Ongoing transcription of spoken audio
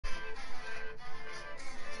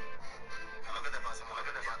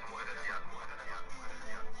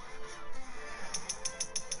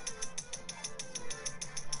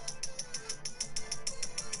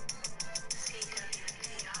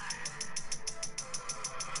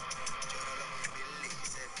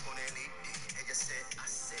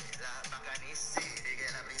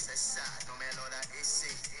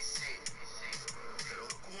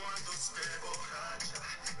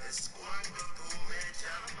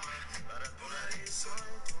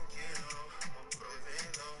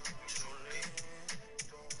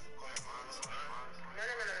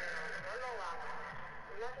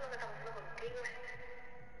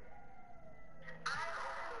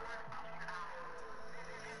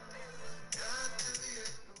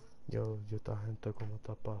Yo, esta gente como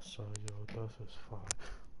está pasa, yo, this is fine.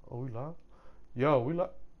 Oh, we live? Yo, we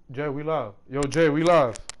live. Jay, we live. Yo, Jay, we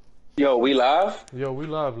live. Yo, we live? Yo, we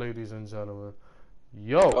live, ladies and gentlemen.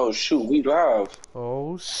 Yo. Oh shoot, we live.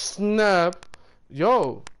 Oh, snap.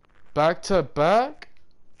 Yo, back to back?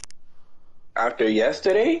 After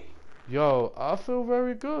yesterday? Yo, I feel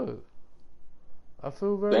very good. I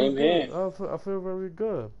feel very Same good. here. I feel very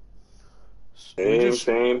good. We just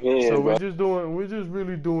Same here, so bro. we're just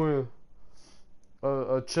really doing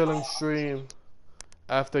a chilling stream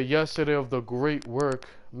after yesterday of the great work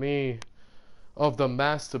of the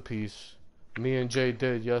masterpiece me and Jay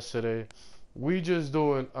did yesterday. We just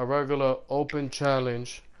doing a regular open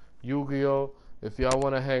challenge, Yu-Gi-Oh! If y'all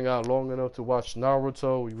want to hang out long enough to watch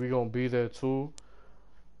Naruto, we gonna be there too.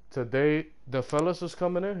 Today, the fellas is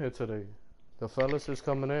coming in here today. The fellas is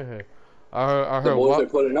coming in here. I The heard boys are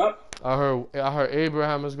what? pulling up? I heard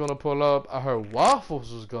Abraham is gonna pull up. I heard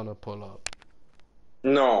Waffles is gonna pull up.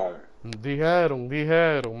 No. Dijeron,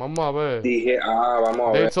 vamos a ver. Dije, vamos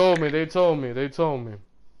a They ver. told me.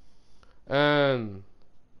 And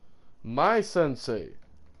my sensei,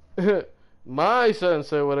 my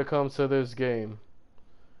sensei when it comes to this game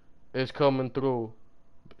is coming through.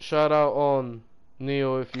 Shout out on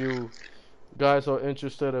Neo if you guys are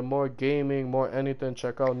interested in more gaming, more anything,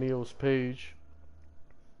 check out Neo's page.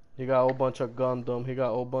 He got a whole bunch of Gundam, he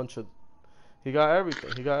got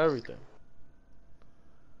everything. He got everything.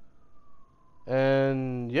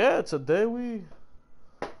 And yeah, today we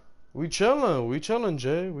chilling,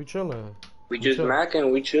 Jay. We chilling. We just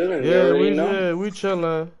macking, we chilling. You Yeah, already know. we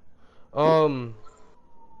chilling. Um,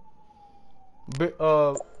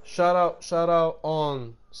 shout out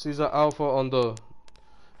on Caesar Alpha on the.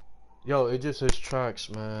 Yo, it just his tracks,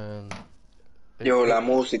 man. Yo, la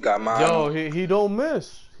música, man. Yo, he don't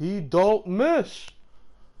miss. He don't miss.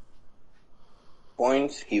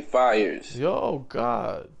 Points, he fires. Yo,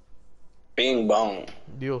 God. Bing bong.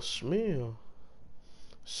 Dios mío.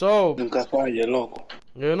 So. Nunca falla, loco.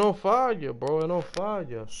 It no falla, bro. It no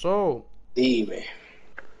falla. So. Dime.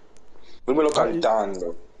 Dímelo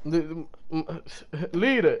cantando.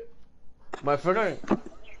 Lead it. My friend.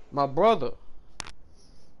 My brother.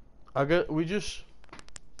 I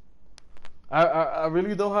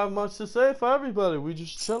really don't have much to say for everybody. We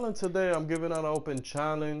just chilling today. I'm giving out an open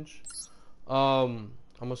challenge. I'm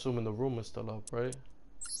assuming the room is still up, right?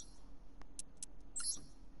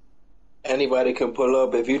 Anybody can pull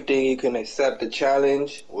up. If you think you can accept the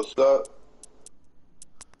challenge, what's up?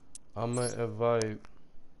 I'm gonna invite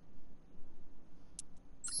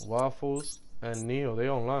Waffles and Neo. They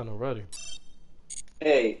online already.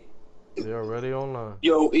 Hey. They already online.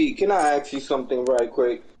 Yo, E, can I ask you something right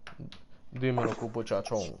quick? Dímelo, Cupo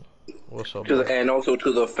Chachón. What's up, And also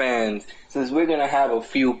to the fans, since we're gonna have a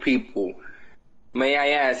few people, may I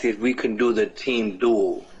ask if we can do the team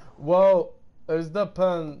duel? Well, it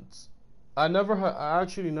depends. I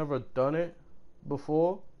actually never done it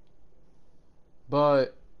before,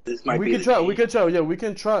 but we can try. Yeah, we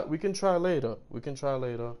can try later.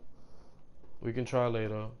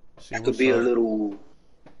 See, that could be a little.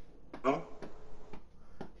 Huh?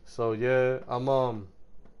 So yeah, I'm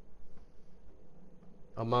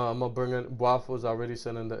gonna bring in Waffles. I already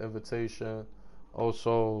sent in the invitation.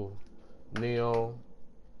 Also, Neo.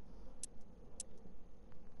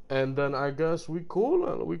 And then I guess we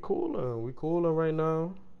cooling right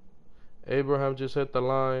now. Abraham just hit the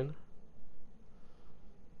line.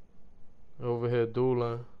 Over here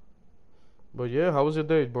dueling. But yeah, how was your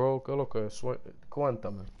day, bro? ¿Qué lo que es?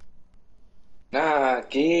 Cuéntame. Nah,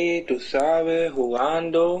 aquí, tú sabes,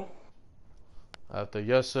 jugando. After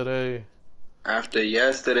yesterday,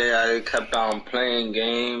 I kept on playing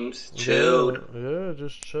games, chilled. Yeah,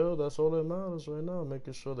 just chill. That's all that matters right now.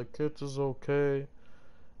 Making sure the kids is okay.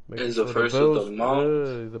 It's the first of the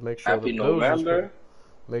month. Yeah, make sure Happy November.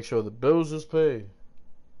 Make sure the bills is paid.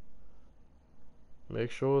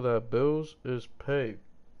 Make sure that bills is paid.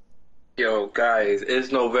 Yo, guys,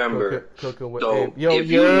 it's November. Cooking with so Yo,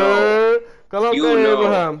 if you know,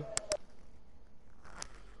 Abraham.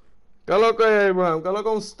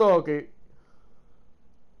 Abraham. Stocky.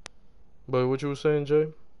 But what you were saying, Jay?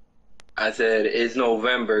 I said it's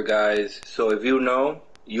November, guys. So if you know,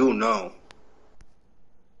 you know.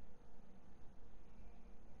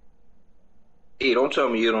 Hey, don't tell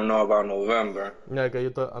me you don't know about November. Yeah,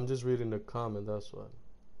 I'm just reading the comment, that's why.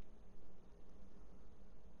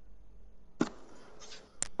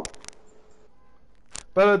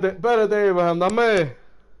 Espérate, Abraham, dame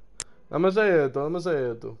say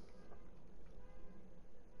esto.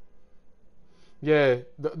 Yeah,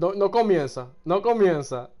 no comienza. ¿Dónde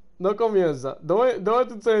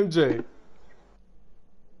tú estás, Jay?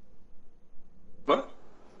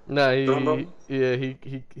 Nah, November? yeah, he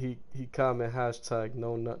comment hashtag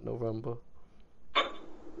no nut November.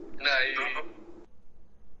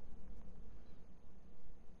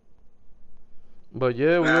 But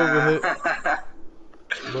yeah, we over here.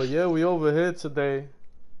 But yeah, we over here today.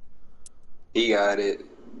 He got it.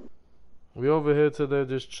 We over here today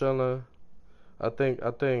just chilling. I think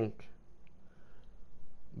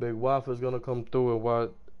Big Waffle's gonna come through and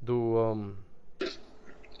do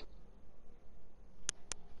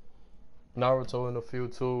Naruto in a few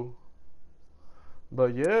too.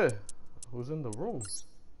 But yeah, who's in the room?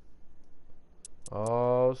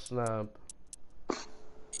 Oh snap.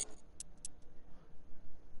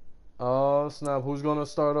 Oh snap. Who's gonna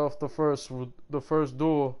start off the first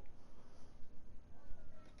duel?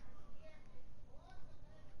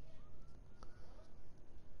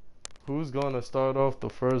 Who's gonna start off the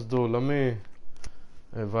first duel? Let me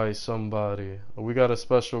invite somebody. We got a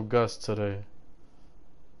special guest today.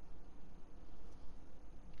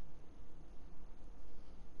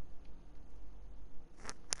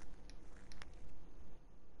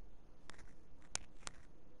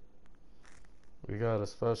 We got a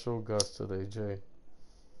special guest today, Jay.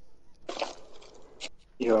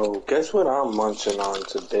 Yo, guess what I'm munching on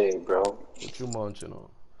today, bro? What you munching on?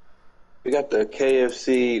 We got the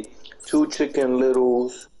KFC 2 chicken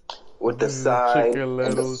littles with the side Chicken and the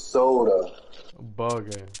littles. soda.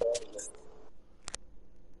 Bugging.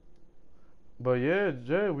 But yeah,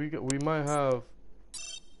 Jay, we might have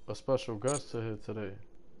a special guest to here today.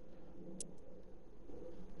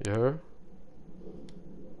 You heard?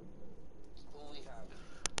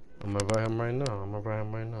 I'm gonna invite him right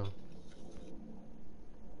now.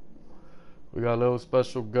 We got a little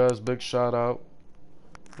special guest. Big shout out.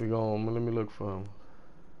 Let me look for him.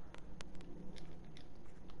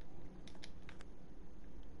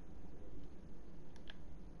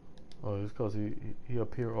 Oh, it's cause he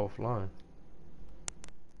appeared offline.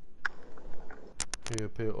 He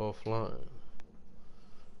appeared offline.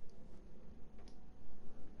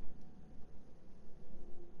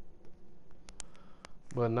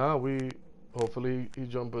 But now hopefully he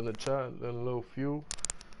jump in the chat in a little few.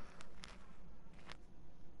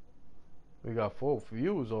 We got 4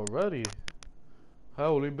 views already.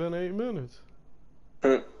 How only been 8 minutes?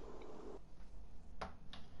 One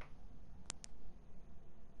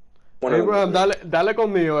Abraham, dale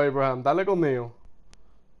conmigo, Abraham, dale conmigo.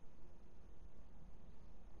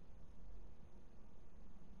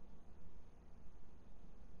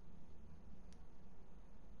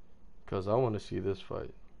 Cause I want to see this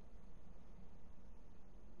fight.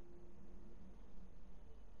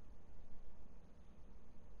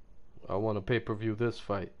 I want to pay-per-view this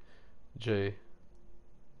fight, Jay.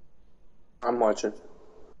 I'm watching.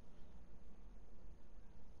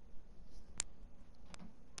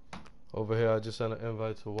 Over here, I just sent an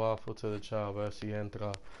invite to Waffle to the chat. A ver si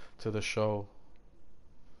entra to the show.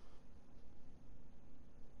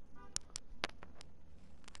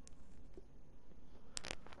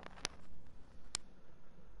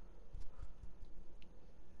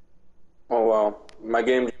 Oh wow, my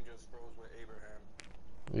game just froze with Abraham.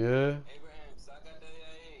 Yeah.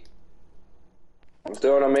 I'm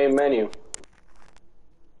still on the main menu.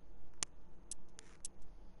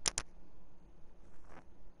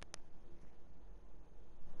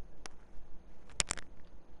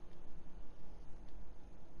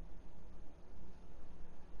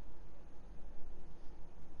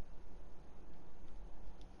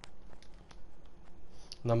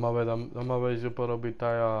 Dame a ver si puedo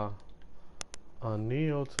invitar a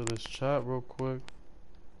Neo to this chat real quick.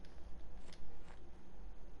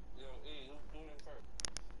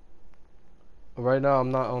 Right now,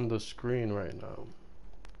 I'm not on the screen right now.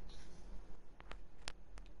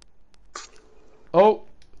 Oh,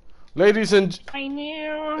 ladies and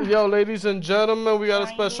gentlemen, we got a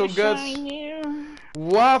special guest.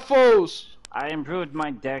 Waffles. I improved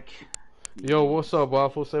my deck. Yo, what's up,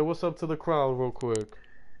 Waffles? Say what's up to the crowd real quick.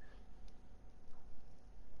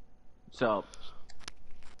 So,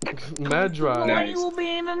 Mad dry. Nice. you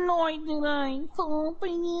being annoyed tonight.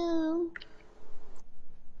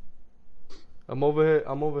 I'm over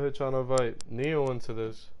here trying to invite Neo into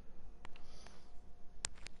this.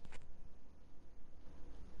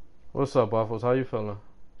 What's up, Waffles? How you feeling?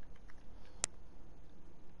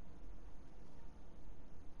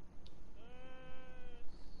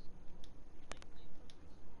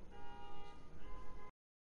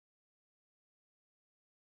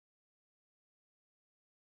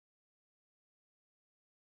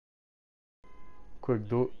 Quick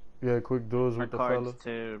duels with the fella.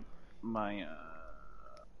 To my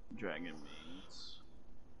dragon mains.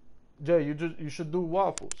 Jay, you should do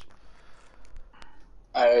Waffles.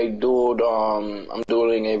 I'm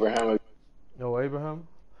dueling Abraham. Yo, Abraham.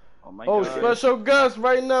 Oh my Oh, god. special guest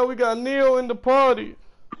right now. We got Neil in the party.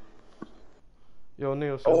 Yo,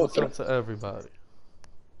 Neil, say what's up to everybody.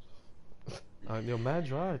 Yo, mad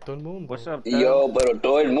dry, todo el mundo. What's up, Yo, pero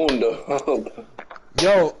todo el mundo.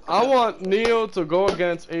 Yo, I want Neil to go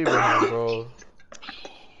against Abraham, bro.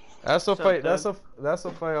 That's a fight. That's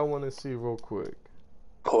a fight I want to see real quick.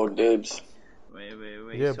 Cold dibs. Wait.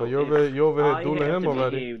 Yeah, So but you over here dueling him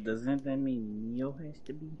already. behave, doesn't that mean Neo has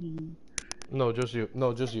to behave? No, just you.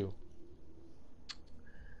 No, just you.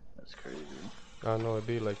 That's crazy. I know it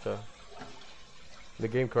be like that. The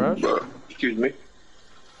game crashed? Excuse me.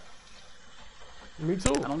 Me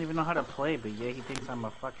too. I don't even know how to play, but yeah, he thinks I'm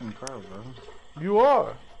a fucking pro, bro. You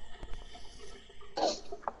are.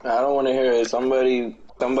 I don't want to hear it. Somebody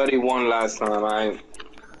won last time. I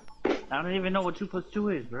don't even know what 2 + 2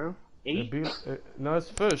 is, bro. 8? No, it's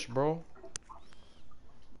fish, bro.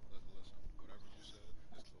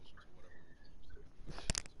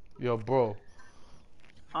 Yo, bro.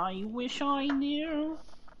 I wish I knew.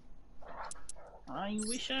 I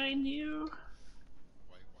wish I knew.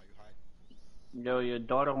 Yo, your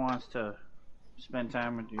daughter wants to spend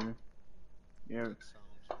time with you.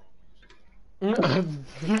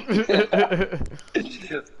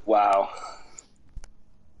 Wow.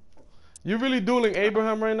 You really dueling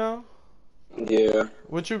Abraham right now? Yeah.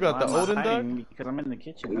 What you got, the Odin deck? Because I'm in the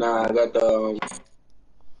kitchen. Nah, I got the.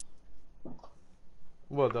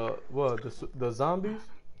 The zombies?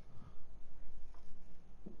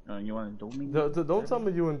 You want to do me? Don't tell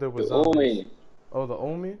me you in there with The zombies. Omi. Oh, the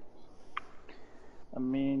Omi? I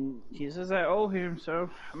mean, he says I owe him, so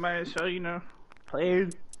I might as well, play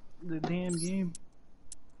the damn game.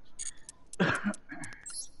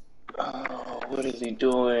 Oh, what is he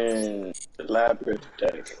doing? The labyrinth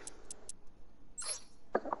deck.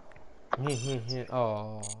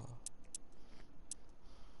 Oh.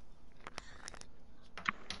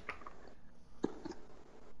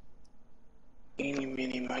 Eeny,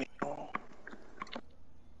 meeny, miny, moe.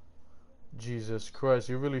 Jesus Christ,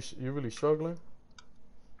 you really struggling?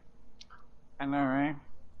 I know, right?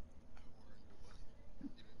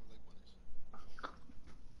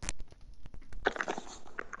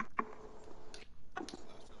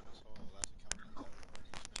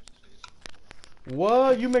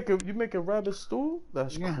 What? You make a rabbit stew?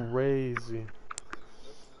 That's crazy.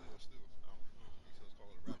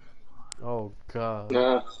 Oh God.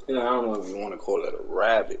 Nah, I don't know if you want to call it a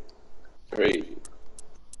rabbit. Crazy.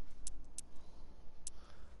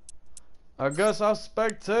 I guess I'll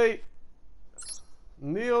spectate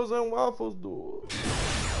Neo's and Waffles duel.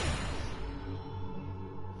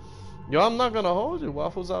 Yo, I'm not gonna hold you.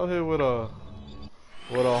 Waffles out here with a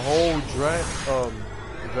whole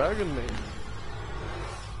dragon name.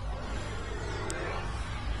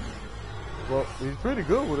 Well, he's pretty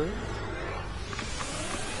good with it.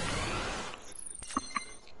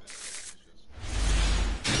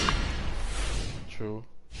 True.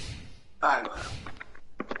 I know.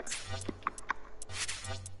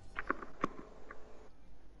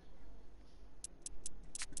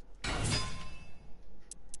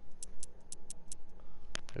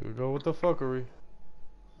 Here we go with the fuckery.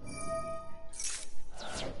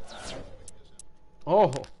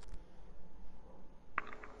 Oh.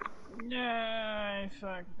 Nah,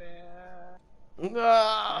 fuck that. No.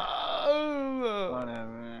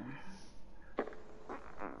 Whatever.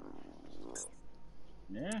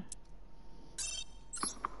 Yeah.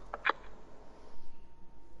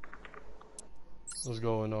 What's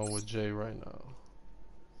going on with Jay right now?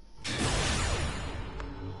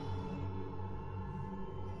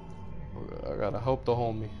 I gotta help the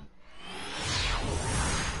homie.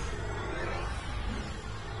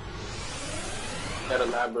 Got a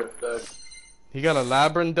labyrinth deck. He got a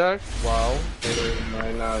labyrinth deck? Wow.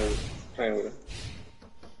 Right now he's playing with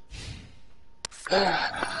it.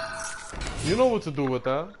 You know what to do with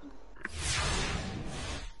that.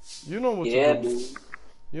 You know what Yeah, to do. dude.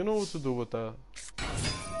 You know what to do with that.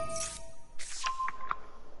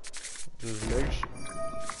 Just make sure.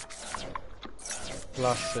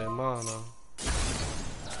 La semana.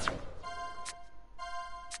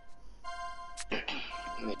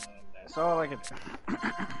 That's all I can do.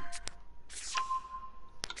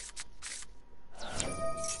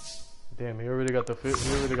 Damn, he already got the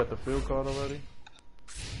field card already.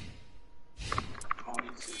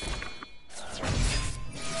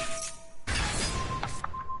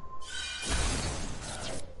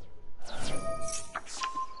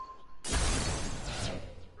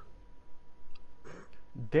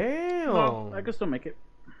 Damn. Well, I can still make it.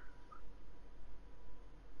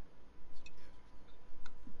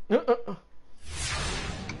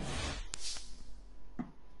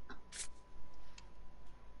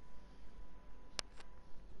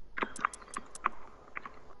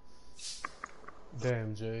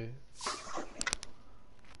 Jay.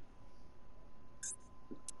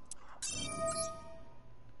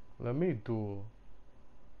 Let me do.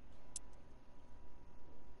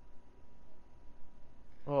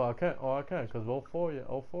 Oh, I can't. Oh, I can't, cause all four of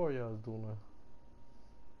y'all is doing it.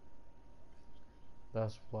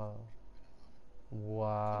 That's wild.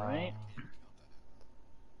 Wow. Right?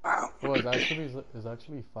 Wow. Well, it's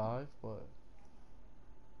actually 5, but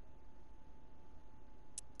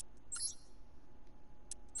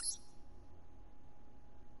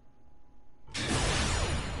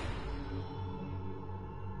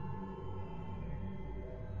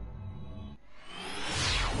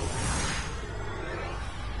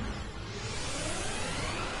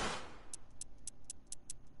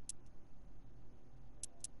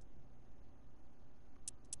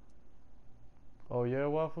oh yeah,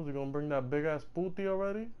 Waffles, you gonna bring that big ass booty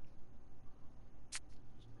already?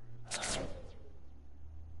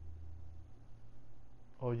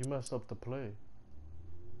 Oh, you messed up the play.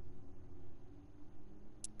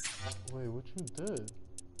 Wait, what you did?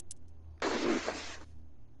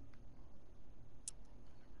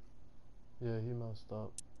 Yeah, he messed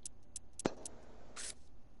up.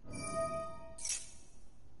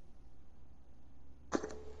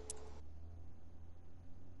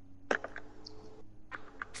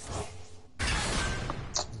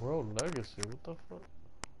 Bro, legacy, what the fuck?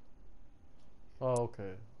 Oh,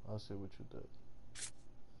 okay. I see what you did.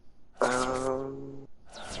 What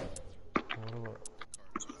about?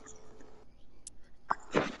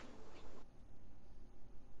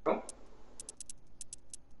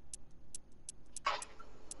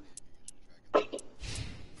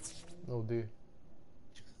 No D.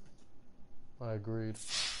 I agreed.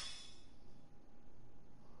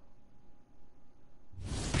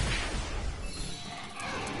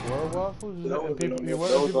 Where Waffles? And people, you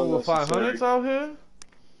wearing people with 500s out here?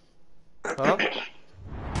 Huh?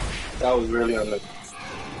 That was really unnecessary.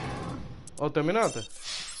 Oh, terminaste.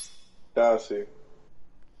 Casi.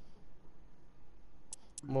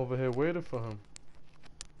 I'm over here waiting for him.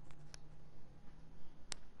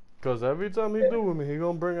 Cause every time he do with me, he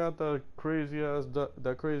gonna bring out that crazy ass, that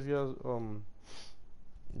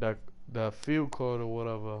field code or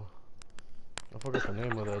whatever. I forgot the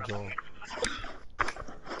name of that joint.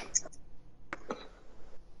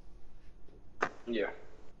 Yeah.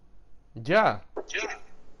 Yeah.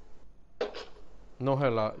 No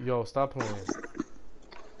hella. Yo, stop playing.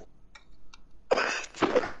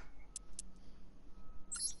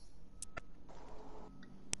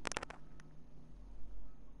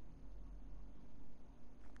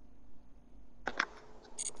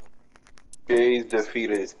 He's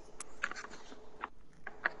defeated.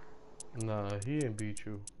 Nah, he ain't beat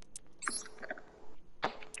you.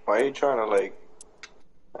 Why are you trying to like?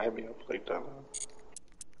 I be up like that.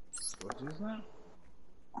 What is that?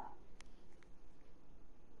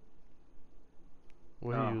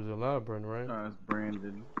 Well, he used a labyrinth, right? Oh, it's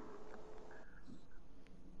Brandon.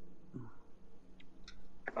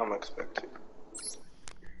 I'm expecting.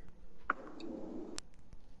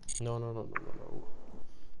 No.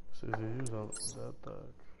 Since he used that tag,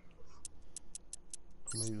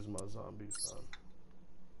 I'm gonna use my zombies now.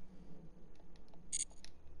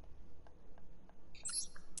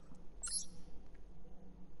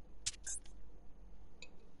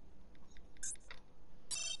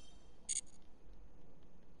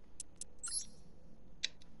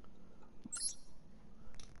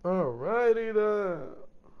 Alrighty then.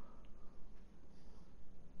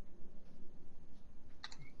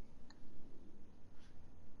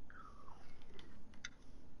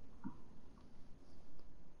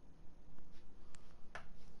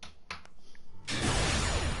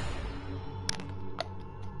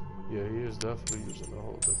 Yeah, he is definitely using a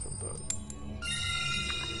whole different tag.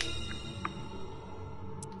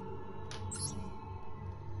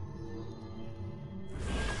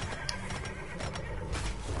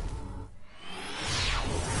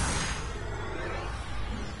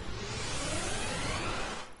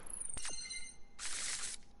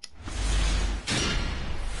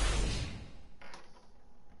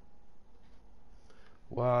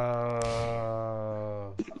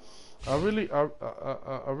 Wow. I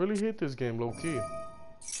really hate this game, low key.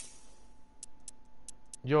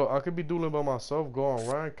 Yo, I could be dueling by myself, go on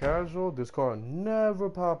rank, casual. This card never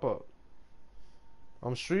pop up.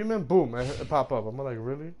 I'm streaming, boom, it pop up. I'm like,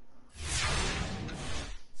 really?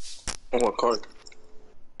 What card?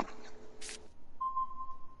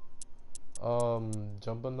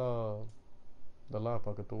 Jump in the lap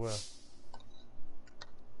I could do it.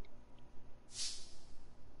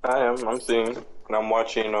 I'm seeing, and I'm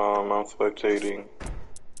watching. I'm spectating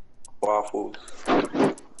Waffles.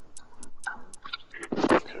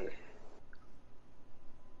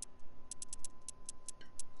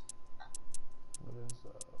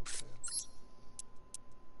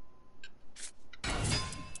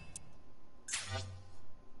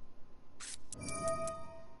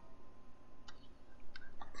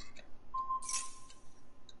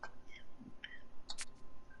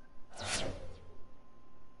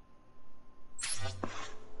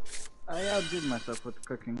 did myself with the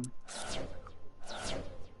cooking.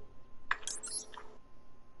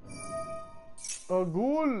 A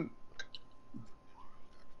ghoul.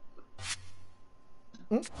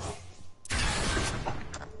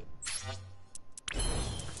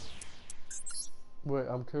 Wait,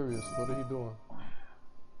 I'm curious. What are you doing?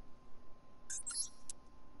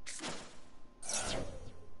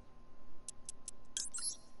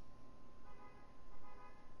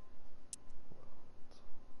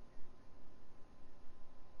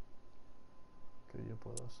 ¿Qué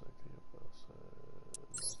puedo hacer? No.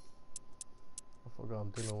 I forgot I'm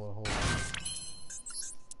dealing with a whole lot.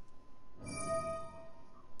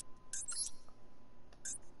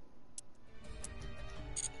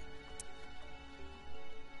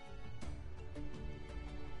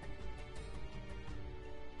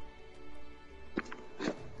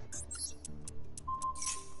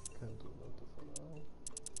 Can't do nothing for that.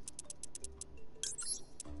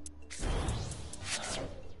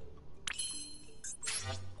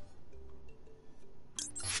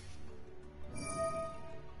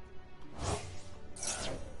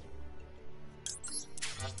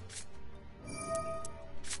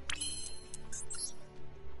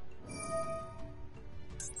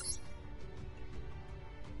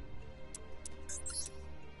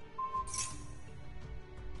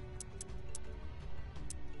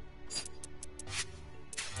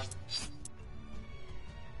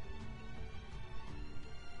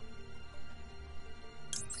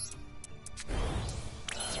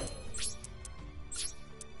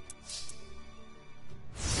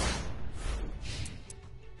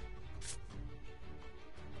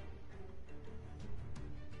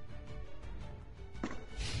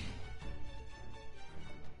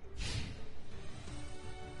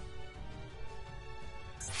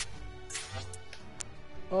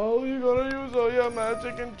 Oh, you gotta use all your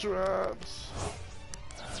magic and traps.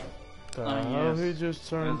 The hell he just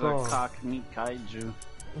turned There's on? a cockney kaiju.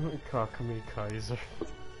 Cockme Kaiser.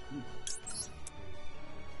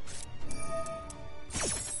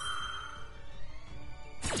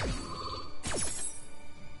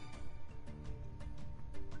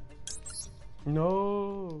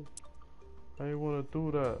 No, I didn't want to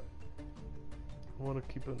do that. I want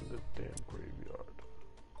to keep it in the damn graveyard.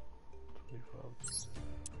 25.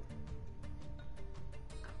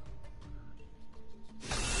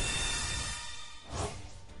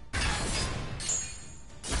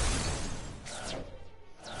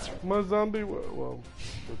 My zombie, well,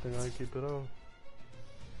 good thing I keep it on.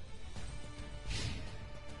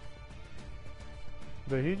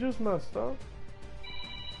 Did he just messed up?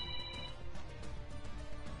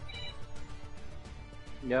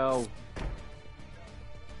 Yo.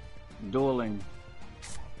 Dueling.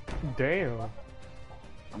 Damn.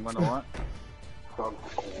 I'm gonna what?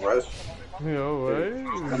 Rest. Yo,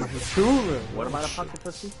 right? He's cooling. What about a pocket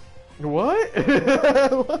pussy? What?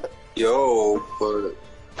 What? Yo, but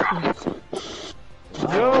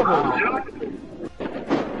Yo.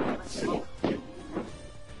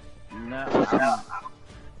 No,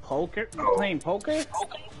 poker? You playing poker?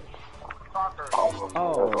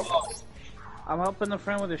 Oh. I'm helping a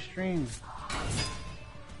friend with a stream.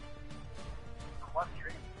 What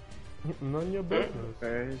stream? None of your business.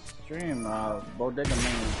 For his stream, Bodega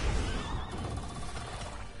Man.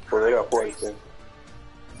 well, they got points.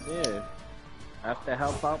 Yeah. I have to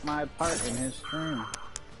help out my part in his stream.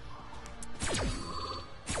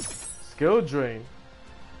 Skill drain.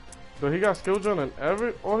 But he got skill drain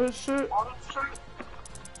on all his shit?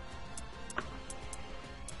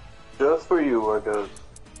 Just for you, I guess.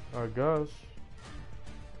 I guess.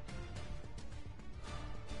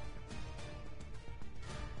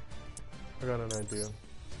 I got an idea.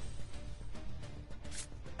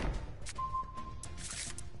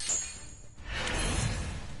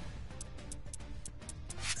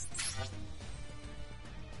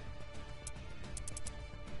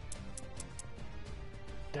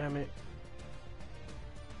 Damn it.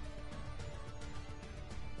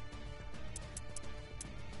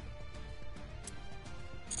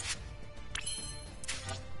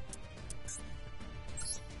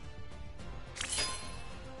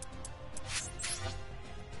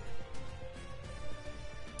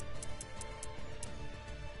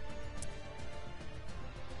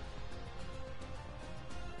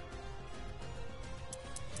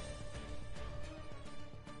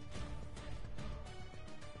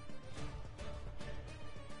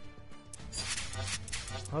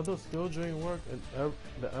 How does skill drain work at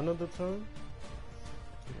the end of the turn?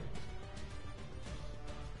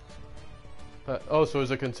 Oh, so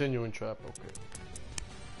it's a continuing trap, okay.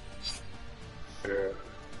 Yeah.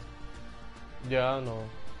 Yeah, I know.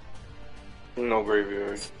 No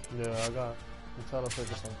graveyard. Yeah, I'm trying to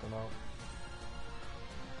figure something out.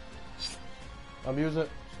 I'm using.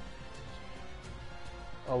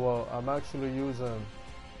 Oh well, I'm actually using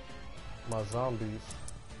my zombies.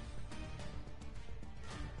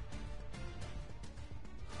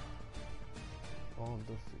 On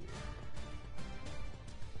the field.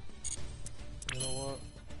 You know what?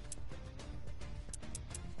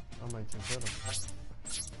 I might just hit him.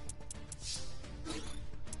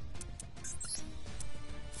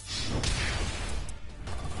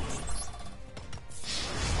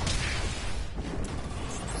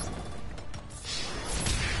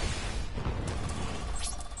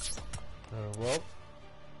 Well.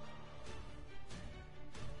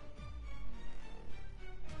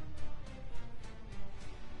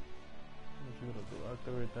 What you gonna do?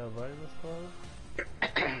 Activate that virus card?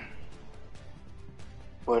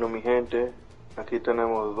 Bueno, mi gente, aquí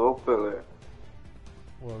tenemos dos peleas.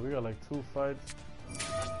 Well, we got like 2 fights.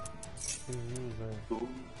 He's using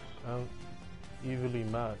evenly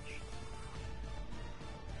matched.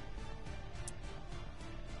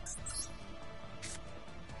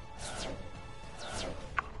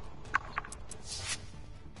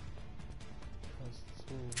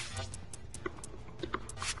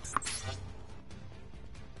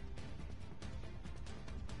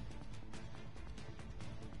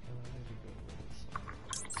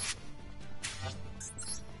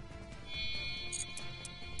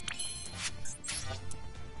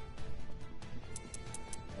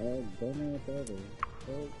 Don't know what that is.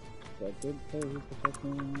 So I did say he could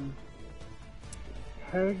fucking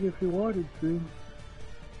hang if he wanted to.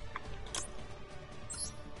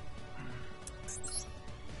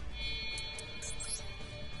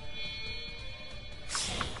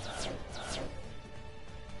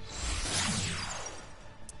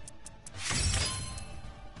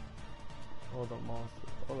 All the monsters,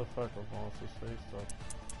 all the fact of monsters faced up.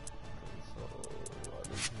 Okay, so I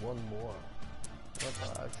need one more. I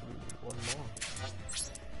actually need one more.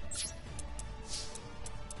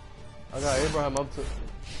 I got Abraham up to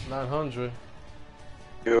 900.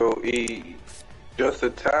 Yo, E, just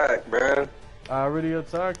attack, man. I already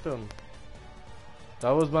attacked him.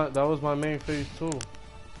 That was my main phase too.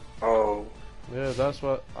 Oh. Yeah, that's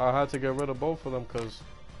what I had to get rid of both of them because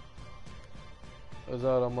is that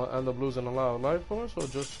I'm gonna end up losing a lot of life points or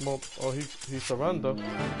just smoke or he surrender.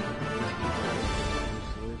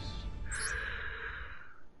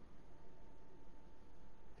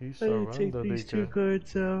 He surrendered. Take these 2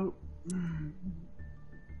 cards out.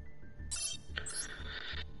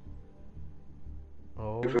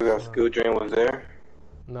 You forgot skill drain was there?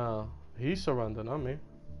 Nah, he surrendered, not me.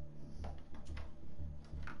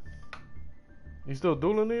 You still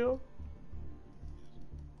dueling Neo?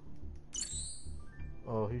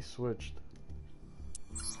 Oh, he switched.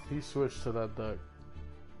 He switched to that deck.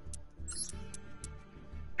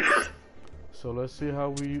 So let's see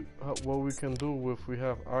what we can do if we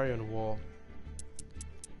have Iron Wall.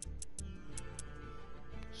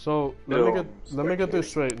 So let me get this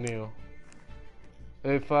straight, Neo.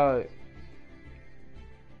 If I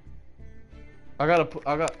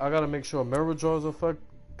gotta make sure Mirror Jaw's effect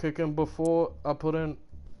kick in before I put in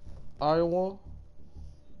Iron Wall.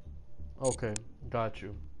 Okay, got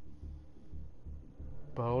you.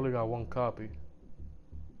 But I only got 1 copy.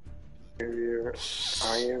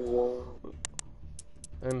 Iron Wall.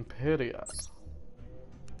 Imperia.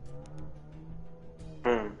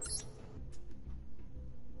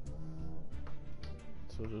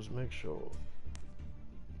 So just make sure.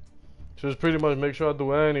 Just pretty much make sure I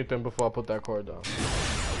do anything before I put that card down.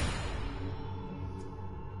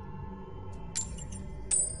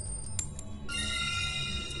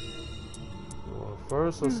 Well,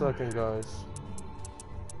 first or second, guys?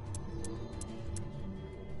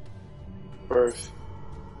 First.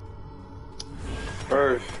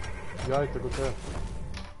 Yeah, te escuché.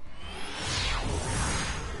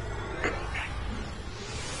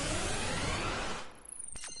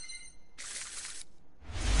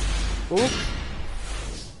 Oops.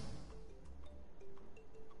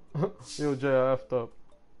 Yo, Jay, I effed up.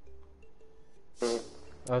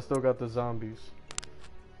 I still got the zombies.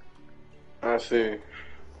 I see.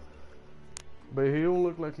 But he don't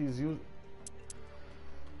look like he's using.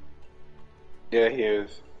 Yeah, he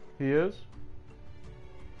is. He is?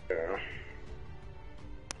 Yeah.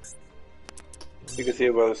 You can see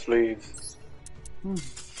it by the sleeves.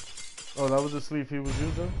 Oh, that was the sleeve he was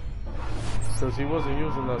using? Because he wasn't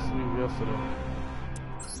using that sleeve yesterday.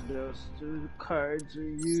 Those 2 cards are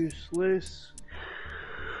useless.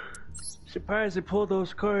 Surprised they pulled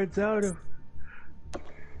those cards out of.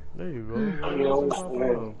 There you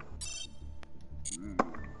go.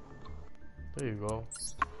 There you go.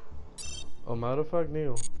 Oh, matter of fact,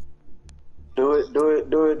 Neil. Do it.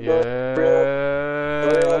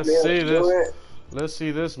 Yeah, let's see Do this. it. Let's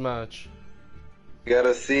see this match.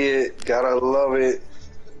 Gotta see it. Gotta love it.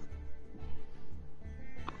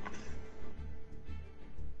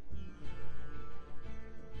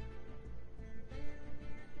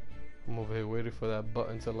 I'm over here waiting for that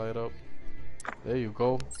button to light up. There you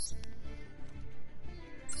go.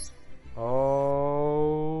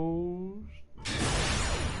 Oh.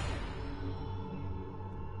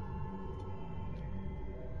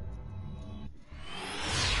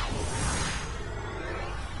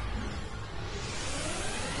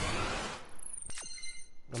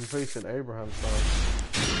 I'm facing Abraham's side.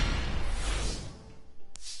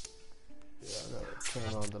 Yeah, I gotta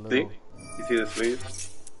turn on the See? little. You see the sleeve?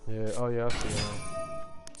 Yeah, oh yeah, I see it now.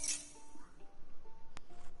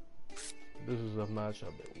 This is a match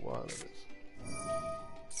I've been wanting this.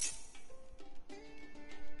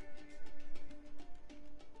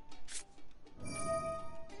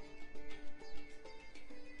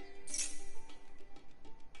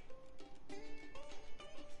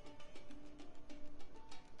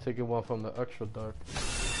 Taking one from the extra dark.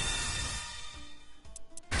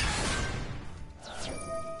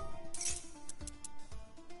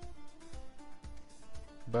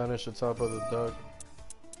 Banish the top of the dark.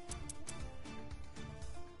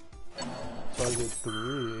 Target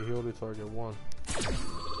 3, he only target 1.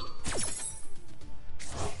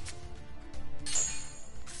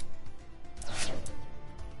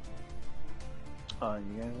 Oh,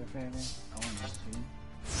 you guys are fanning? I want to see.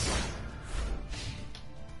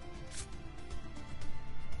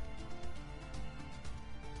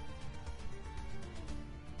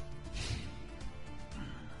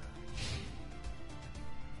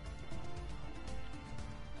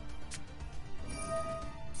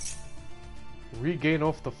 Regain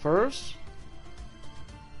off the first?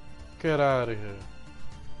 Get out of here.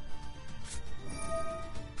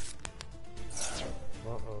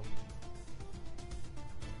 Uh-oh.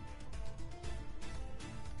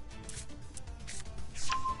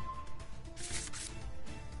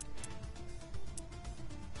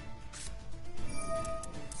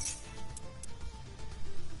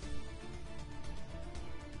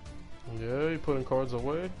 Yeah, you putting cards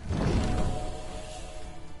away?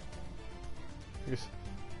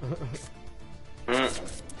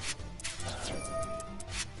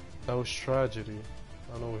 That was tragedy.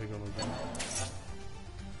 I know what he's gonna do.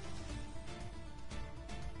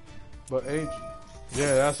 But H,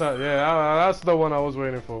 yeah, that's not, yeah, that's the one I was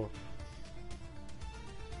waiting for.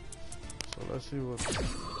 So let's see what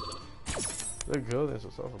they're good. It's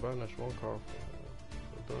a self-banish one card.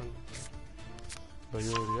 They're done. But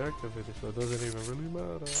you already activated, so it doesn't even really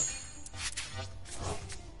matter.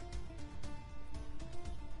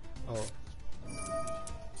 Oh.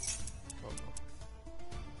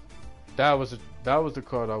 That was the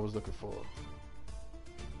card I was looking for.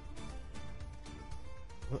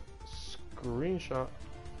 Screenshot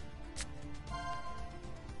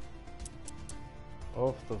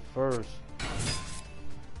off the first.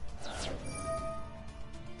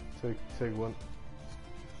 Take one.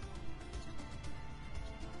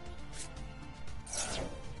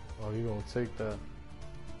 Oh, you gonna take that?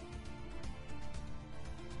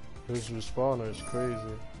 His respawner is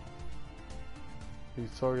crazy.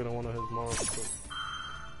 He's targeting one of his monsters.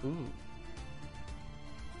 Ooh.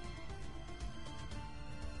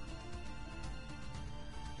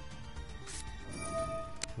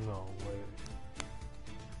 No way.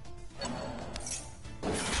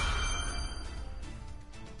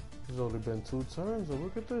 It's only been 2 turns, and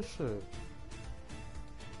look at this shit.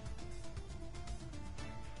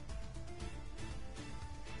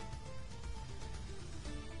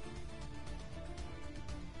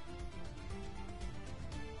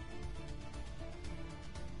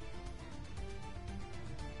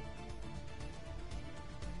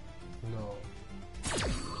 No.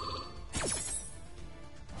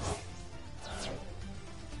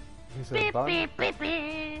 He said,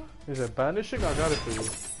 he said, banishing? I got it for you.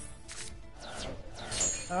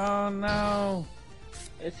 Oh no!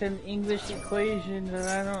 It's an English equation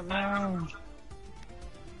that I don't know.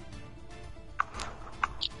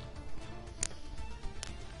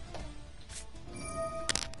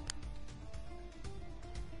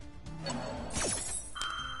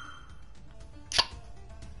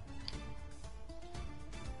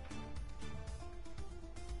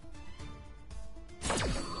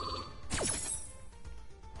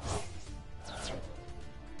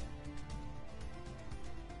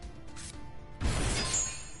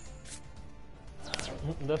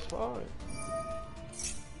 That's fine.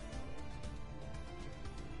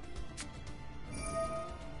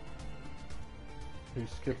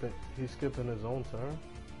 He's skipping his own turn.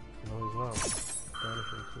 No, he's not.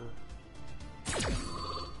 Banishing tool.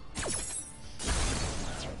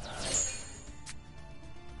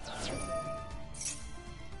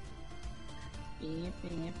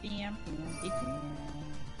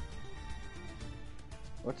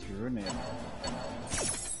 What's your name?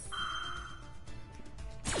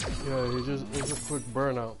 Yeah, it's a quick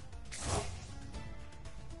burnout.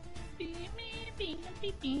 You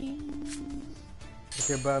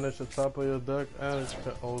can banish the top of your deck, and it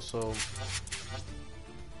can also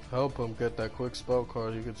help him get that quick spell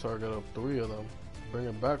card. You can target up 3 of them, bring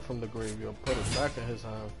it back from the graveyard, put it back in his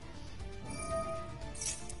hand.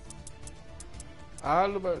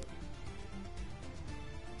 Albert.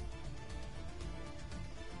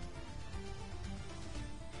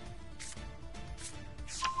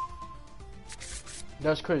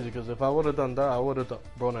 That's crazy, because if I would have done that, I would have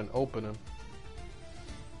brought an opening.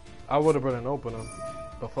 I would have brought an opener,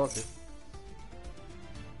 but fuck it.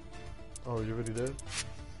 Oh, you really did?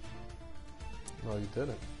 No, you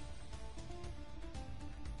didn't.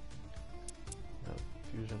 Yeah,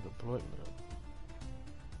 fusion deployment.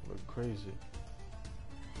 Look crazy.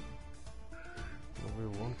 Over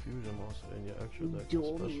 1 fusion monster in your extra deck.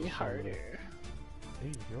 Duel me harder.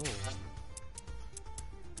 Hey, yo.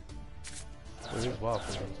 What is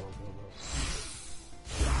waffles I'm talking about?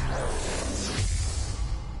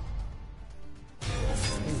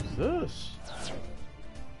 Who's this?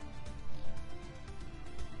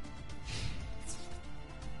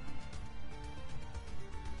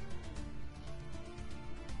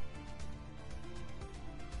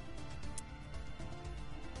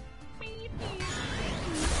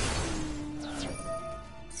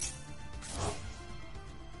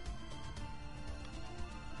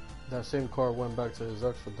 That same card went back to his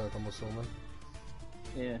extra deck, I'm assuming.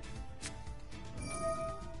 Yeah.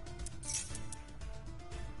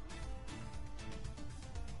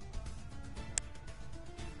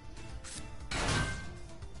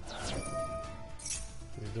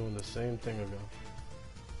 He's doing the same thing again.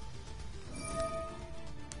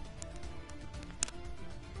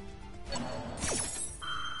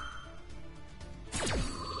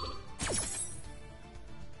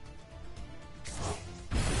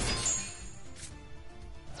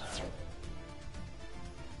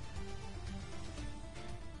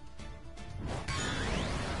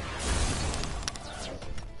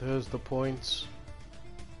 There's the points.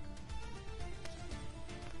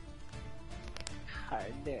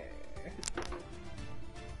 Harder.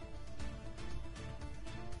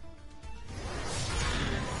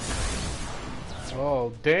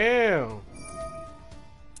 Oh, damn!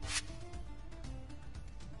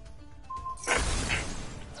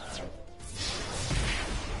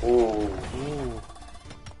 Ooh. Ooh.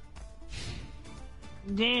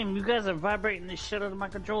 Damn, you guys are vibrating the shit out of my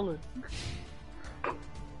controller.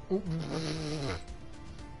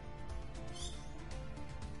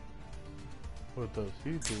 What does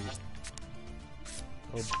he do?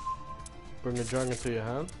 Oh, bring a dragon to your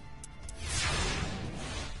hand?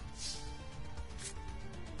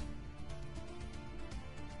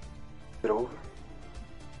 Get over.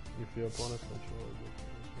 If your opponent's control,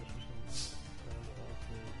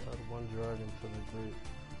 add 1 dragon to the grave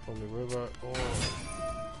from the river or...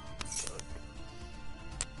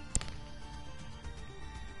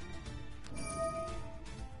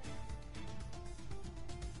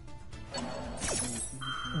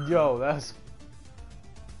 Yo, that's...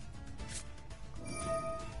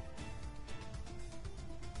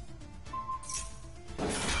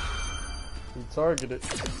 He targeted.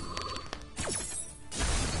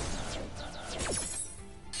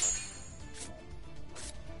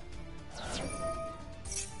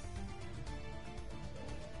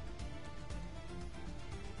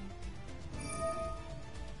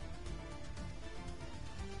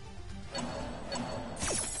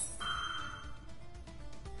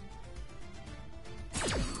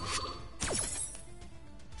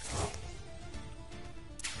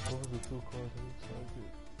 What was the 2 cards that he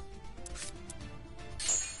targeted?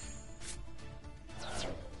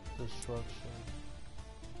 Destruction.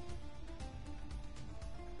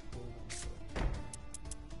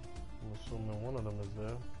 I'm assuming one of them is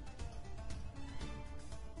there.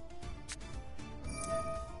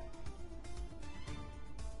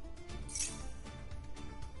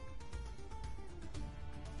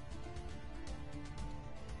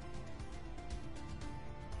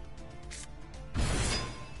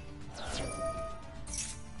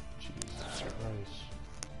 Jesus Christ.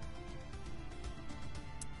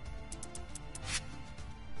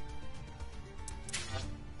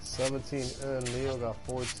 $17 and Leo got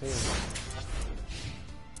 14.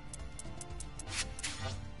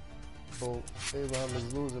 boat. Abraham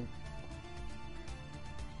is losing.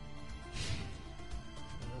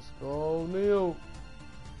 Let's go, Neil.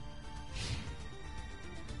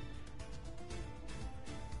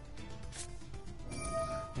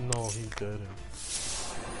 No, he didn't.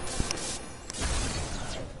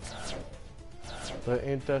 But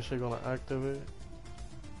ain't that shit gonna activate?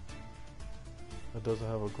 It doesn't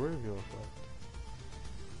have a graveyard effect.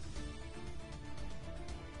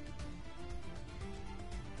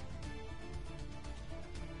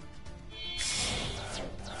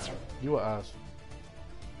 You an ass.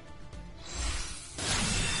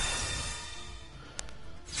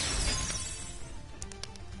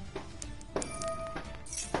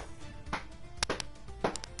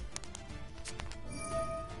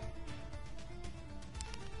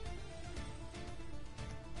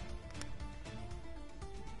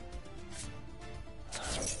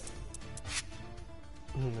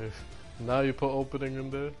 Now you put opening in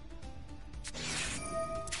there.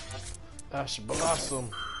 Ash Blossom.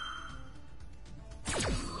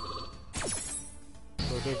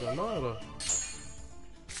 So it doesn't matter.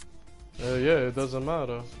 Yeah, it doesn't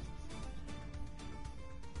matter.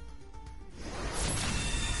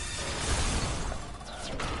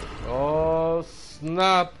 Oh,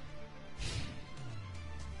 snap.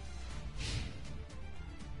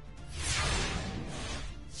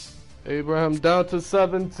 Abraham down to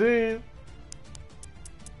 17.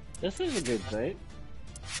 This is a good fight.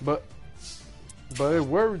 But it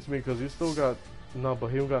worries me because he still got no, but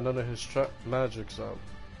he don't got none of his magics out.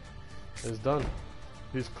 It's done.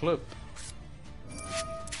 He's clipped.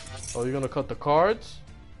 Oh, you're gonna cut the cards?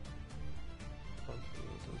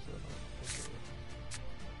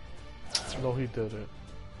 No, he didn't.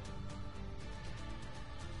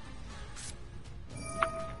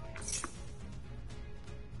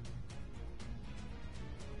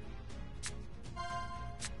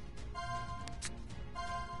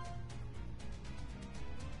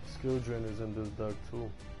 Skill drain is in this deck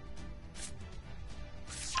too.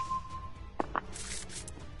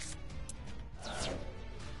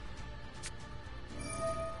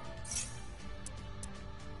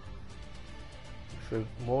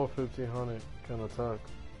 More 1500 can attack.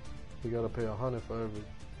 You gotta pay 100 for every.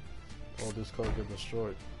 Or this card get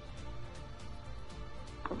destroyed.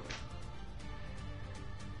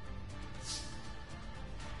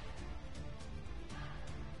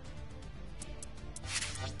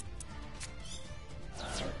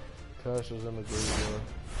 Cash is in the graveyard.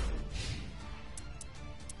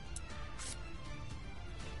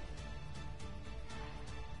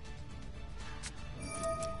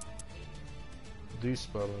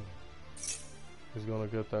 Despelling. He's gonna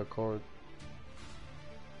get that card.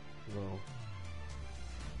 No.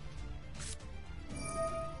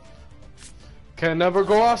 Can never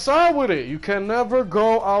go outside with it. You can never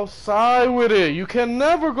go outside with it. You can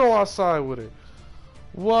never go outside with it.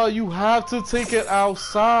 Well, you have to take it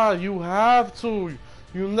outside. You have to.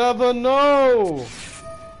 You never know.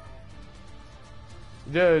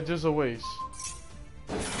 Yeah, it's just a waste.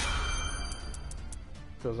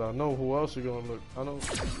 Because I know who else you're going to look. I know.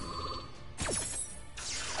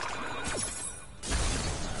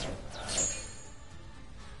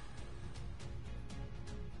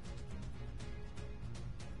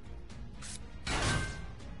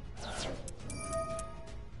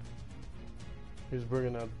 He's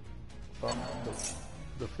bringing that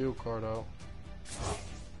the field card out.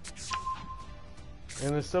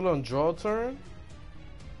 And it's still on draw turn?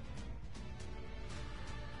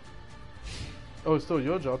 Oh, it's still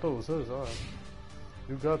your draw. I thought it was his. Alright.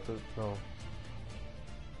 You got the... No.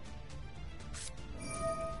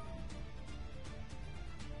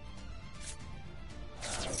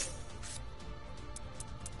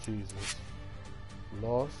 Jesus.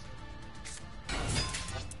 Lost.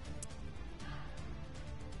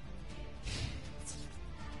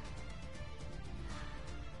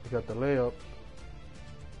 You got the layup.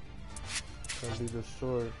 Can be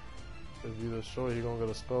destroyed. If you destroy, he gonna get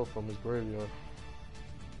a spell from his graveyard.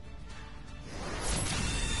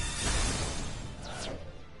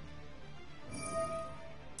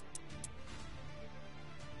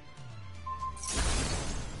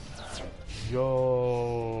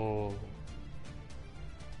 Yo.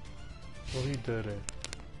 Oh, he did it.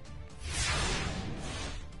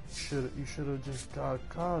 You should have just got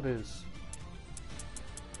goddess.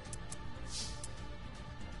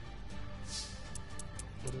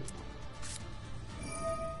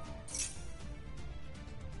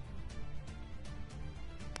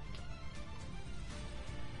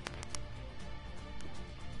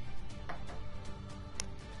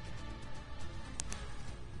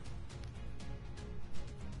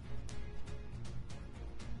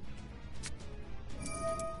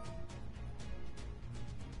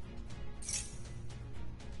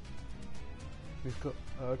 Because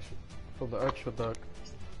extra, from the extra deck.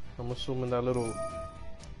 I'm assuming that little.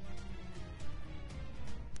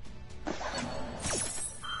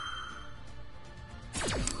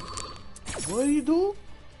 What do you do?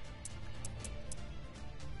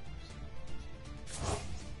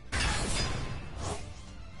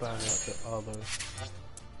 Banish the other.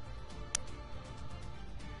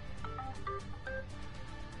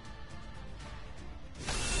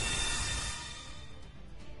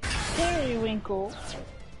 Periwinkle.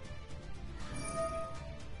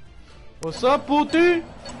 What's up, Booty?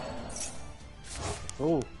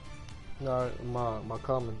 Oh, nah, my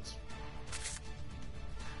comments.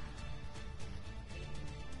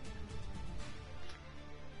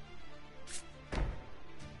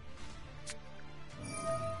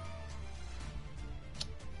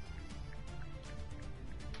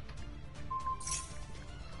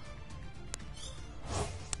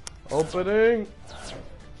 Opening.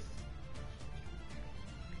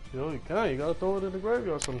 Yo, you can't. You gotta throw it in the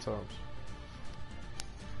graveyard sometimes.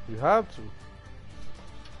 You have to.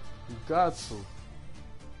 You got to.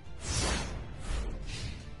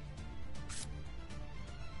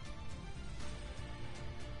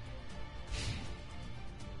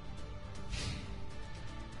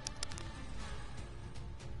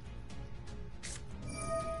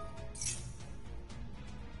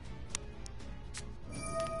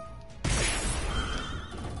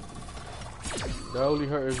 That only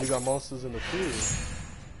hurt if you got monsters in the field.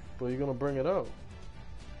 But you're gonna bring it out.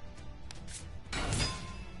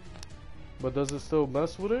 But does it still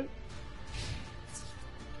mess with it?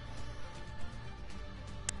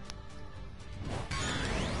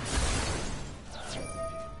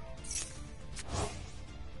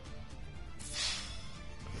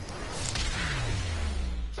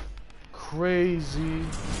 Crazy.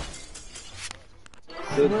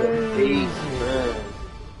 Crazy.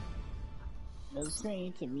 It's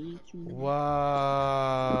great to meet you.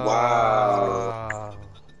 Wow. Wow.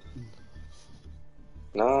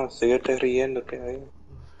 No, síguete riéndote ahí.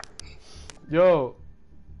 Yo,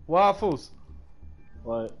 Waffles,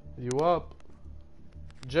 What? you up?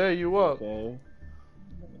 Jay, you up? Okay.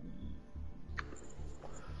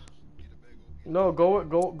 No, go up.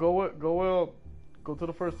 Go to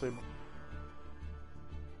the first table.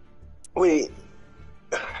 Wait.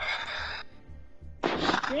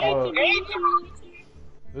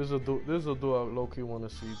 This is a dude I low-key want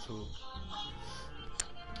to see too.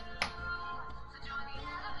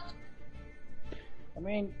 I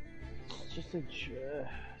mean, it's just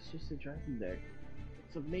a dragon deck.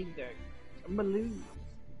 It's a big deck. I believe.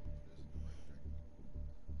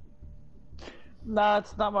 Nah,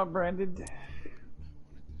 it's not my branded.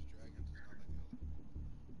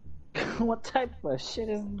 What type of shit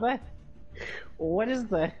is that? What is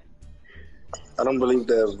that? I don't believe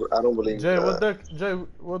that. I don't believe Jay, that.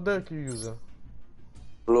 what deck you using?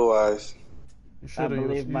 Blue eyes. You should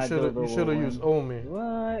have used Omi.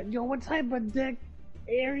 What? Yo, what type of deck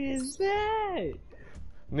area is that?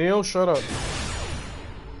 Neil, shut up.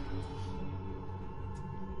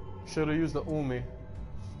 Should have used the Umi.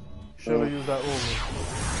 Should have used that Umi.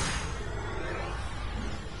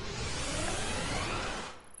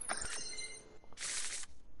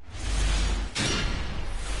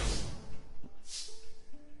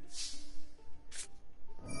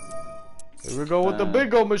 Here we go with the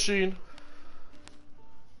big old machine.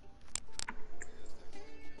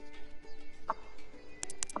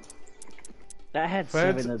 I had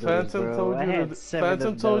seven of those, Phantom bro. told I you had to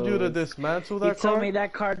seven told you to those. dismantle that He card. told me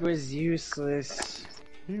that card was useless.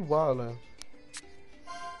 He wildin'.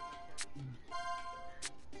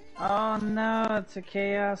 Oh no, it's a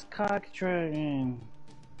Chaos Cock Dragon.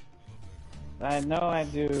 I know I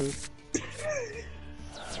do.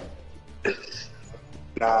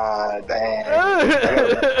 Nah,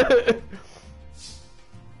 damn.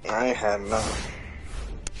 I ain't had none.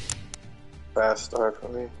 Bad start for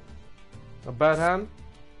me. A bad hand?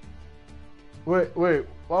 Wait,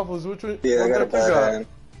 Waffles, which one? Yeah, I got a deck you bad hand.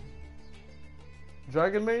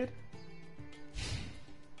 Dragon Maid?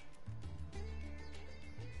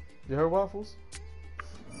 You heard Waffles?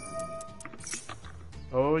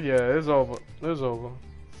 Oh yeah, it's over. It's over.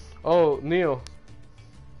 Oh, Neil.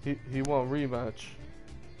 He want rematch.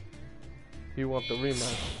 He want the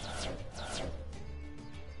rematch.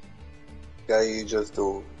 Yeah, you just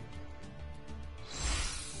do.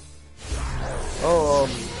 Oh,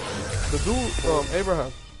 the dude,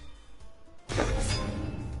 Abraham.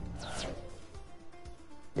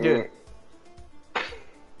 Yeah.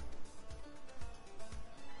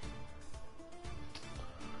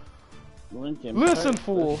 Lincoln Listen, Park,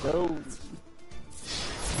 fool. let's go.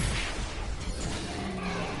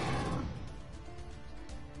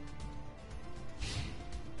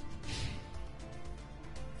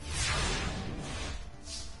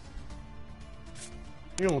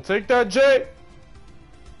 You gonna take that, Jay?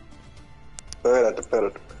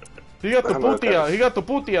 Espérate. He got the Déjame puti ver. out. He got the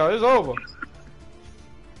puti out. It's over.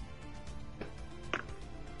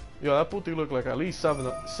 Yo, that puti look like at least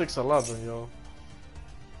 6'11", yo.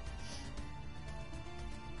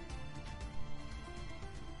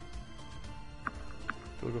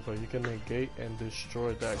 Look like you can negate and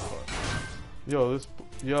destroy that card.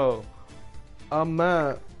 Yo, I'm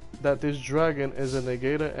mad that this dragon is a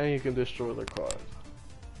negator and you can destroy the card.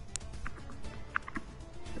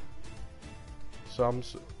 So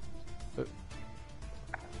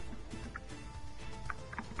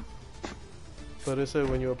but it said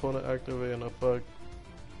when your opponent activate an effect,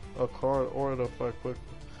 a card or an effect,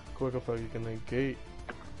 quick effect, you can negate,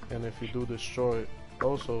 and if you do destroy it,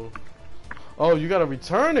 also. Oh, you gotta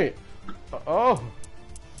return it. Oh,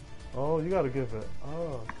 you gotta give it.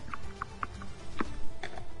 Oh,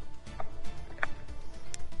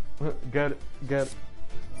 get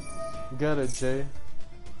it, Jay.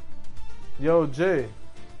 Yo, Jay.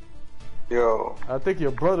 Yo. I think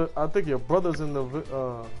your brother's in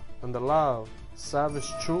the live. Savage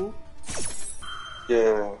True.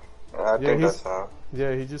 Yeah. I think that's how.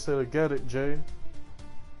 Yeah, he just said, "Get it, Jay."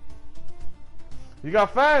 You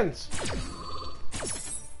got fans.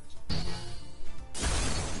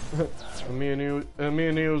 and me and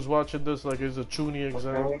you was watching this like it's a Chuny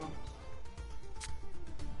exam.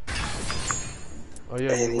 Oh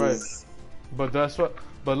yeah, you're right. But that's what.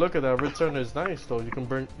 But look at that return is nice though. You can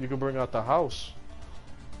bring out the house.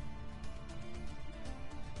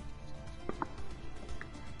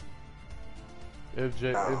 If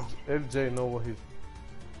Jay know what he's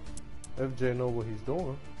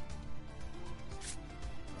doing.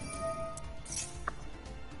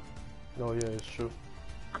 Oh yeah, it's true.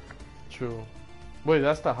 True. Wait,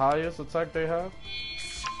 that's the highest attack they have?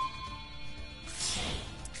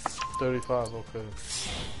 35, okay.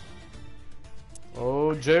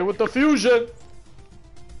 Oh, Jay with the fusion!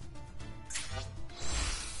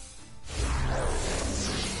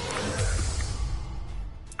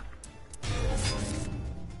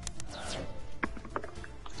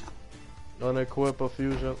 Unequip a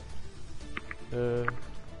fusion. Yeah.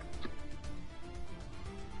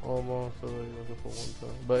 Almost, so they looking for one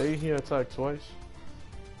time. But ain't he attacked twice?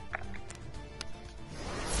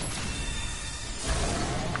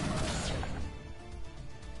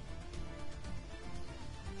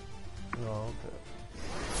 Oh, okay.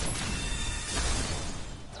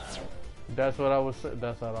 That's what I was saying.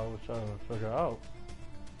 That's what I was trying to figure out.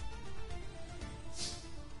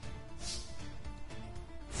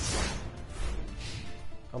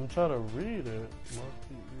 I'm trying to read it.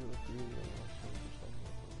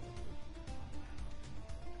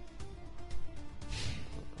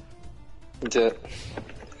 Jet.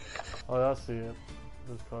 Oh, I see it.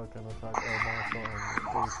 This card can attack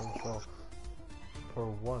all monster and control per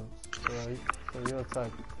once. Right? So you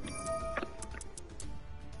attack.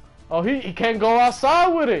 Oh, he can't go outside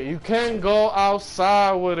with it. You can't go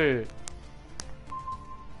outside with it.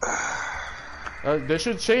 They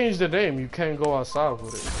should change the name. You can't go outside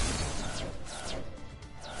with it.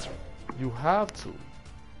 You have to.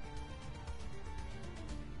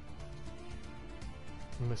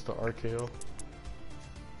 Mr. RKO.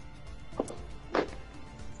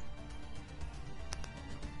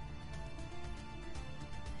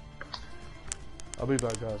 I'll be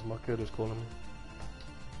back, guys. My kid is calling me.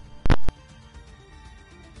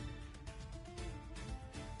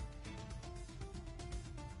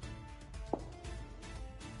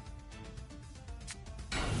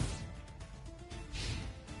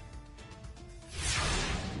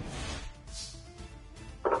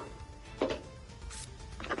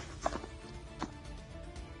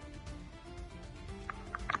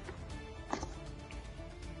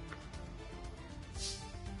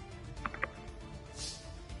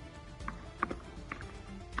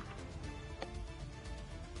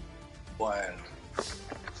 One.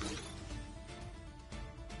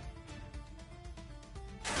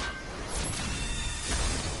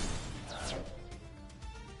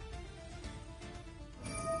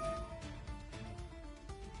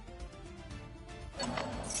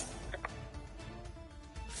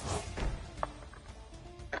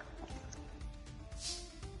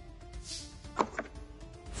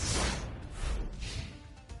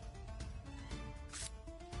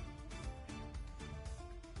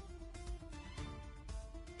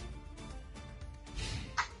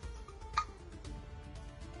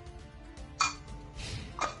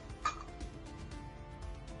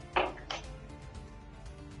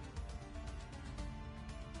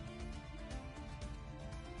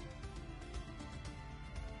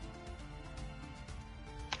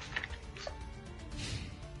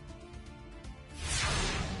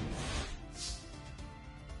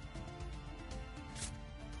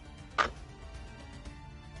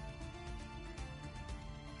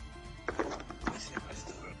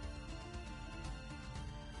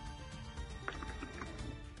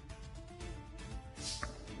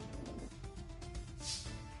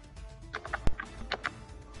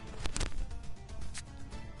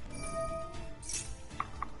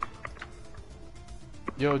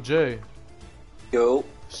 Yo, Jay. Yo.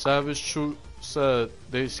 Savage Truth said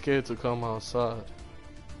they scared to come outside.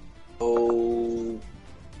 Oh.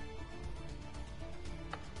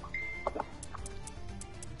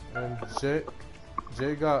 And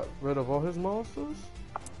Jay got rid of all his monsters?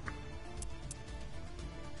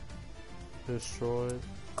 Destroyed.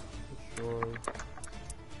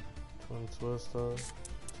 Twin Twister.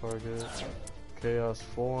 Target. Chaos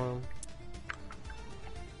Form.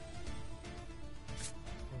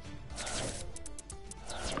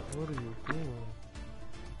 What are you doing?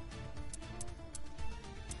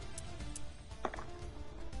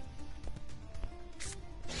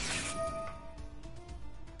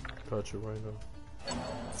 Got you right now.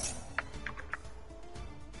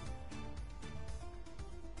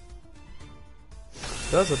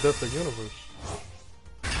 That's a different universe.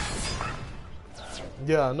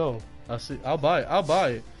 Yeah, I know. I see. I'll buy it.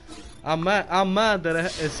 I'm mad that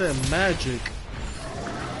it said magic.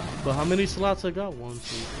 But how many slots I got? 1, 2,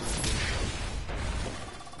 3,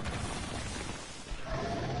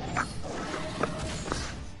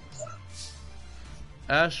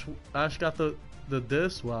 4. Ash got the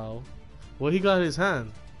disc. Wow. Well, he got his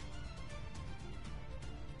hand.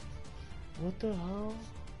 What the hell?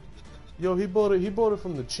 Yo, he bought it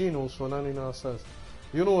from the Chinos for 99 cents.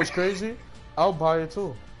 You know what's crazy? I'll buy it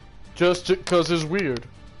too. Just cause it's weird.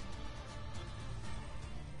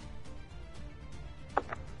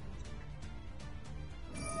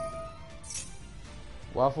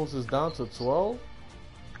 Waffles is down to 12?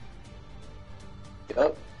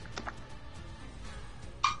 Yup.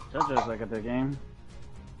 That's just like a good game.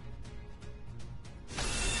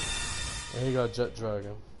 And he got Jet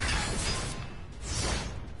Dragon.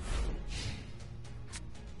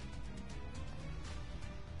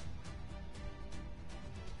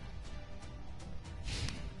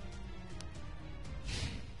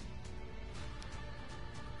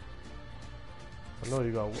 I know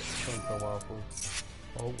you got something Waffles.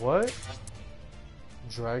 Oh, what?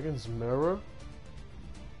 Dragon's Mirror?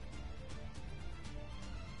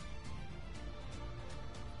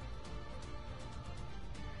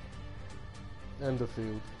 And the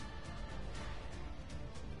field.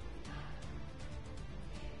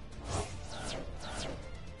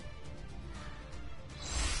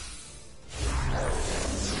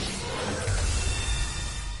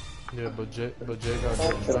 Yeah, but Jay got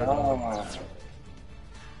Jet Dragon.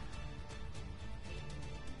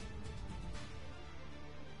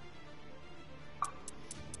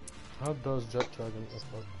 How does Jet Dragon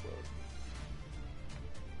affect that?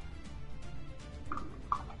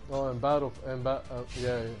 Oh, in battle,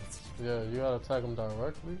 yeah, you gotta attack him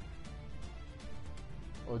directly?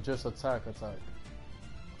 Or just attack?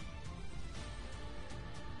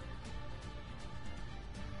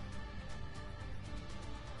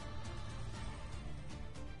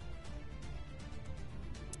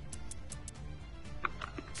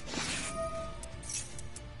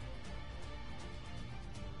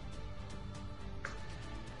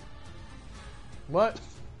 What?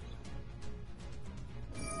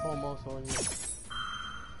 Almost on you.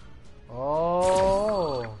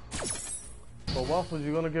 Oh. So Waffles,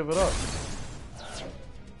 you gonna give it up?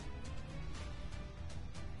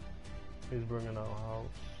 He's bringing out house.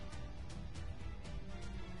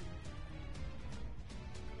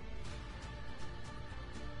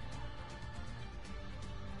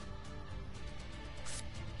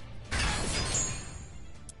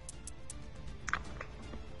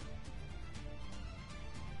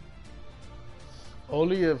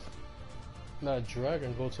 Only if that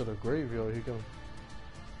dragon go to the graveyard, he can.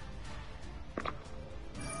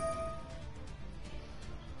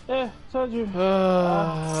 Yeah, told you.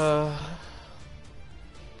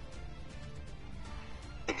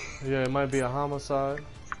 Yeah, it might be a homicide.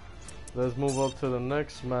 Let's move up to the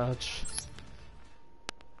next match.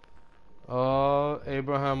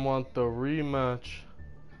 Abraham want the rematch.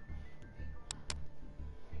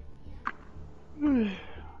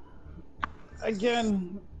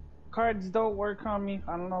 Again, cards don't work on me.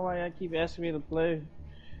 I don't know why I keep asking me to play.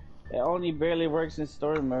 It only barely works in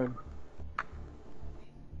story mode.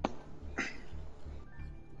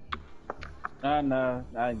 No,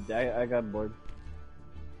 I got bored.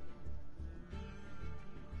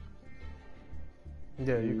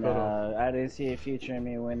 Yeah, you could have. I didn't see a future in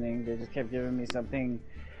me winning. They just kept giving me something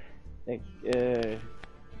that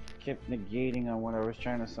kept negating on what I was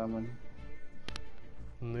trying to summon.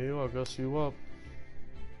 Neil, I guess you up.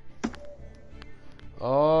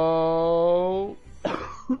 Oh,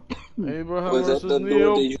 Abraham Was that versus the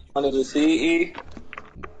Neil. dude that you wanted to see, E?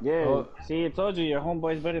 Yeah, see, I told you, your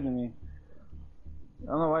homeboy's better than me.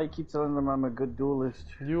 I don't know why you keep telling them I'm a good duelist.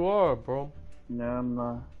 You are, bro. No, I'm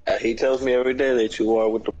not. He tells me every day that you are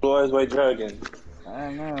with the Blue Eyes White Dragon. I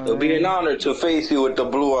know, It'll be an man. honor to face you with the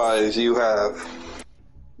blue eyes you have.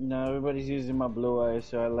 No, everybody's using my blue eyes,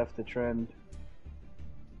 so I left the trend.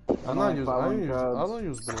 I'm not using. I don't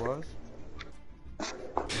use blue eyes.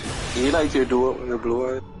 You like your duo with the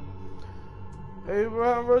blue eyes?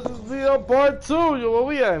 Abraham versus Leo Part 2. Yo, where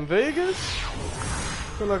we at, in Vegas?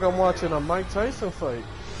 Feel like I'm watching a Mike Tyson fight.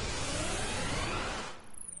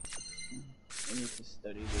 I need to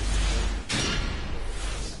study this.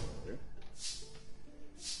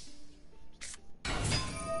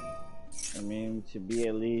 I mean, to be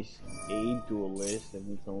at least a duelist, I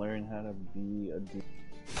need to learn how to be a duelist.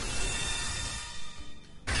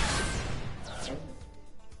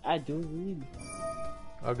 I do read.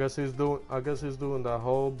 I guess he's doing that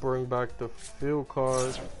whole bring back the field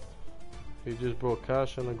card. He just brought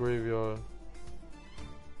cash in the graveyard.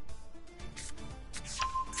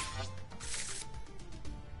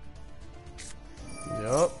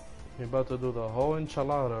 Yup. He about to do the whole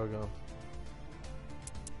enchilada again.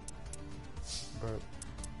 But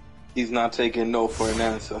He's not taking no for an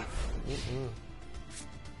answer.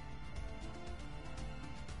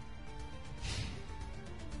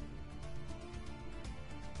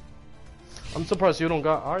 I'm surprised you don't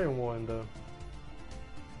got Iron War in there.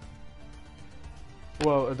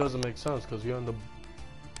 Well, it doesn't make sense because you're in the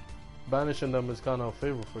banishing them is kind of a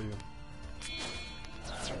favor for you.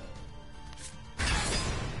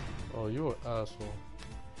 Oh, you an asshole.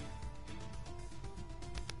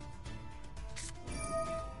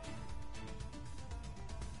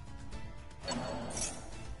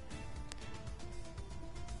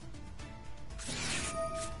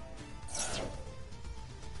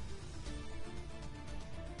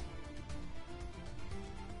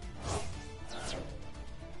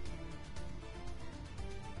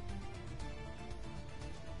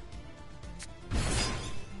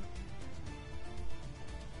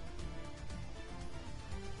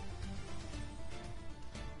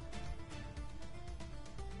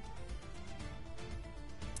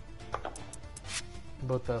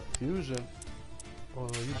 But that fusion, oh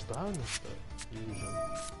no, you banished that fusion.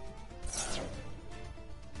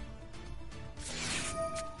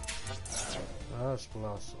 That's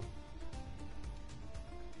Blossom.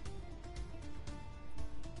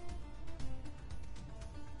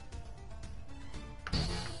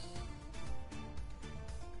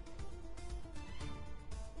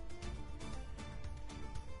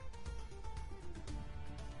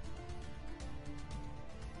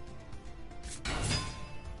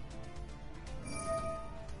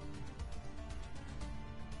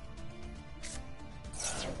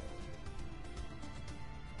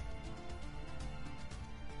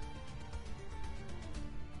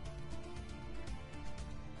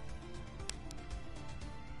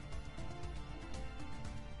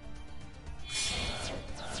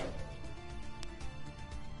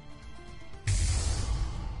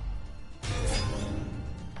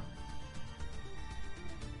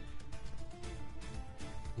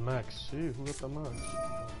 Max, see who got the max?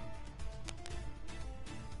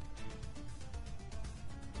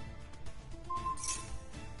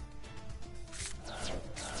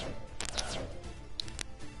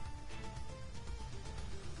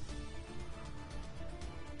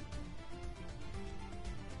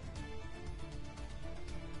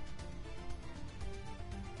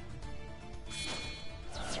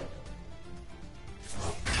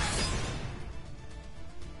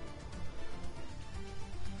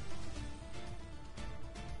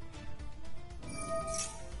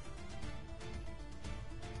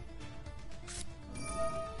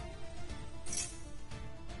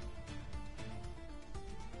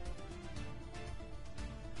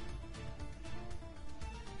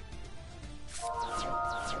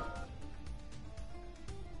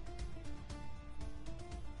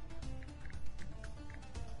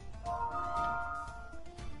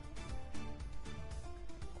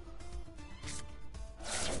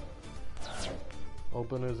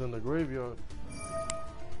 Openers in the graveyard.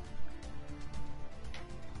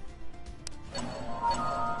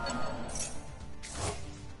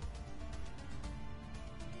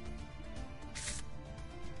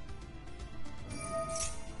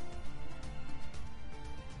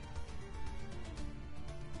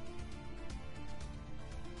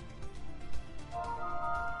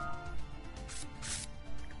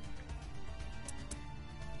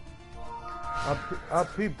 I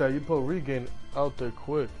peeped that you put regain out there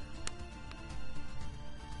quick.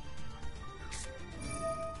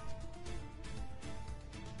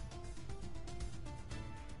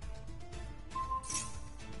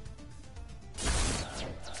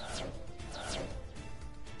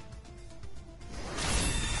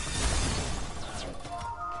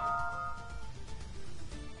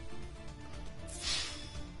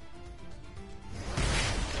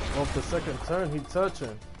 Off the second turn, he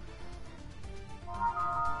touching.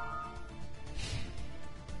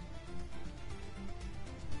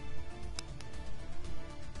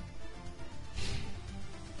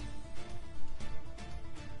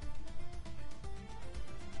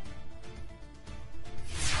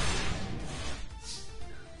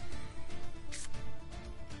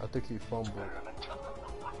 I think he fumbled.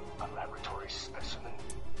 A laboratory specimen.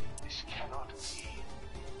 This cannot be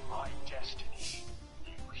my destiny.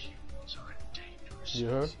 You humans are a dangerous You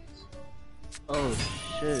heard? species. Oh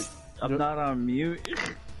shit! I'm Yep. not on mute.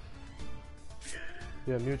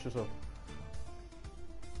 Yeah, mute yourself.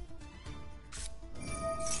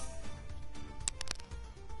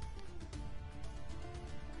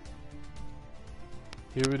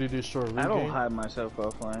 He already destroyed I don't Regain. hide myself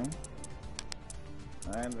offline.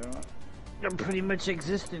 I don't. I'm pretty much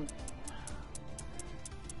existent.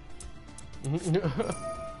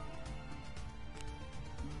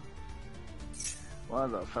 Well,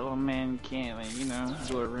 the fellow man can't, like, you know,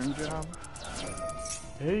 do a rim job.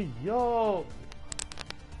 Hey, yo!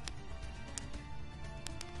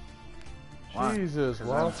 Why? Jesus, 'Cause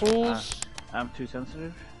waffles! I'm too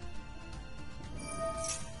sensitive?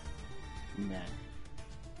 Nah.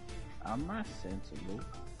 I'm not sensible.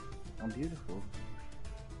 I'm beautiful.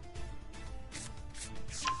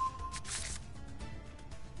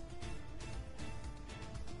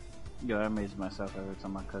 Yo, I amaze myself every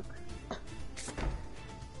time I cook.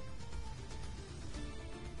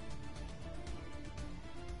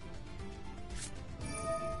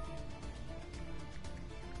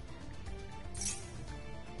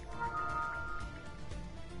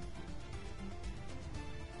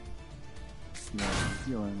 No,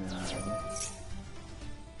 you ain't gonna.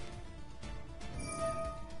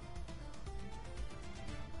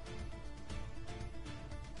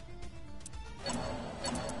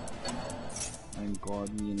 I'm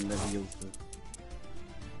Guardian Leviosa.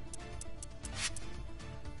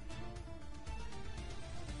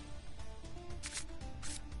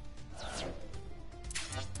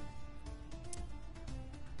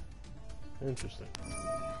 Interesting.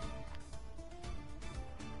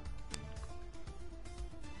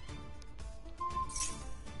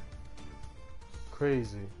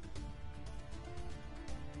 Crazy.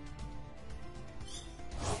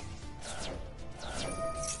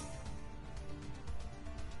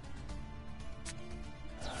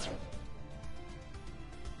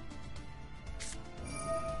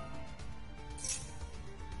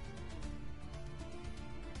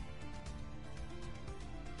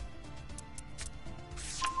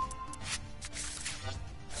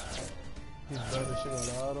 He's banishing a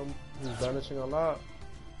lot. He's banishing a lot.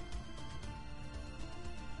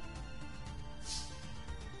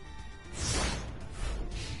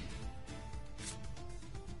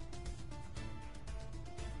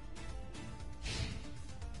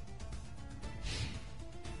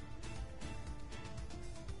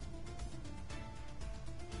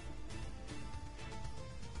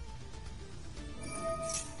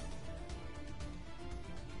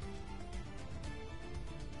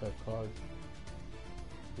 That card.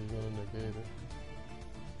 He's gonna negate it.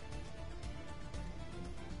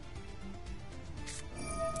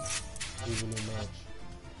 Evenly match.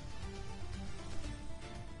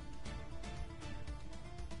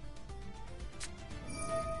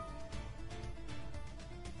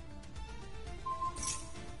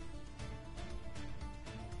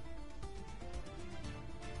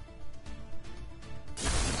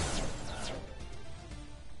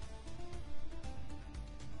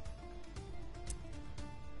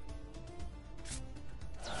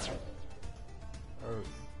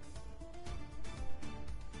 Earth.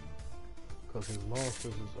 Because his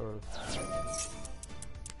monsters is Earth.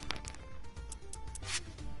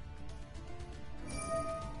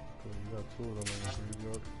 Because you got two of them in the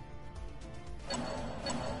graveyard.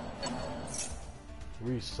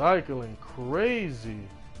 Recycling crazy.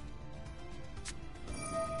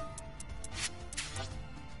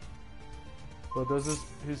 But does this,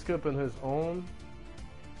 he's skipping his own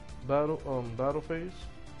battle phase?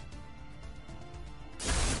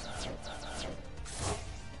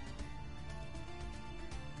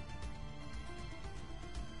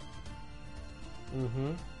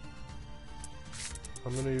 Mm-hmm. How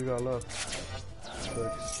many you got left?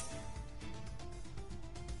 6.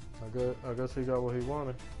 I guess he got what he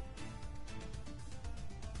wanted.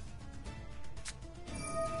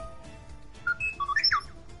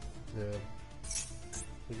 Yeah.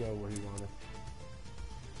 He got what he wanted.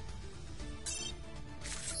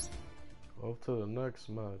 Off to the next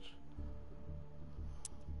match.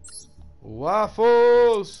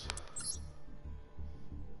 Waffles!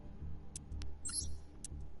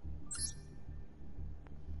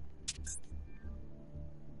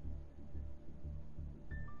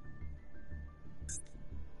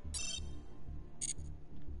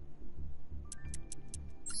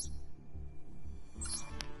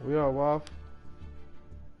 We are Waff.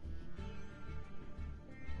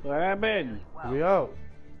 What happened? We out.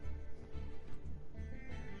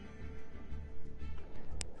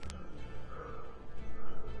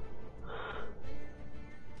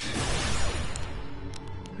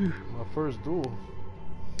 My first duel.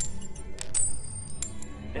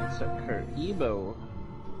 It's a Curebo.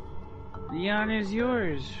 Leon is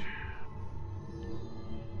yours.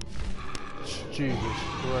 Jesus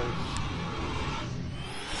Christ.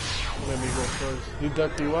 Let me go first. He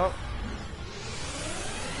ducked you out?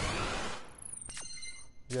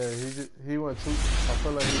 Yeah, he went too. I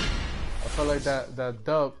feel like that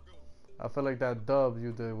dub. I feel like that dub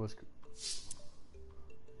you did was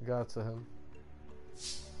got to him.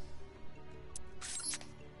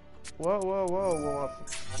 Whoa, my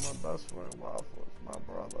best friend Waffles, my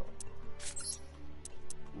brother.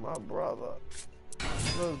 My brother.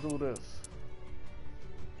 Let's do this.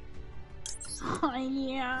 Oh,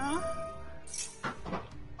 yeah.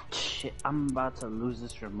 Shit, I'm about to lose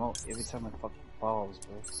this remote every time it fucking falls,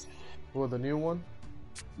 bro. What, the new one?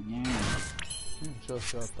 Yeah. You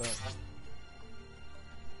just got that.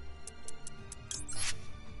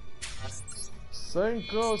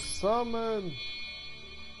 Senko summon!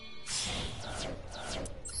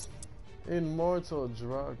 Immortal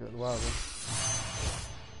Dragon. Wow.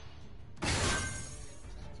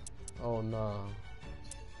 Oh nah.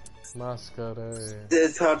 Masquerade.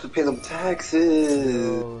 It's hard to pay them taxes.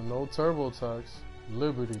 Yo, no turbo tax.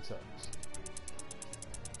 Liberty tax.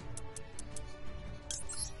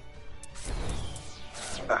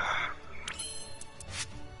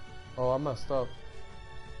 Oh, I messed up.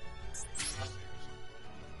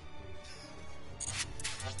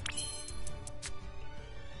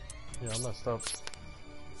 Yeah, I messed up.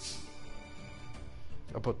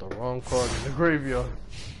 I put the wrong card in the graveyard.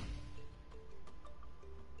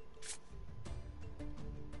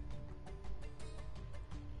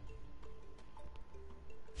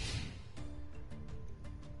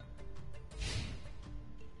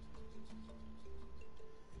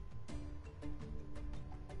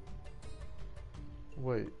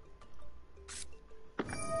 Wait.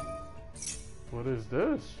 What is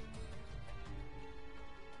this?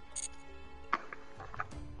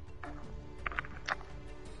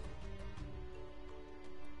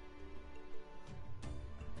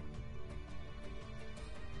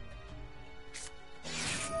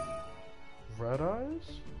 Red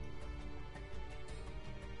Eyes?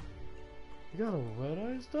 You got a Red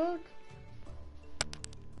Eyes deck?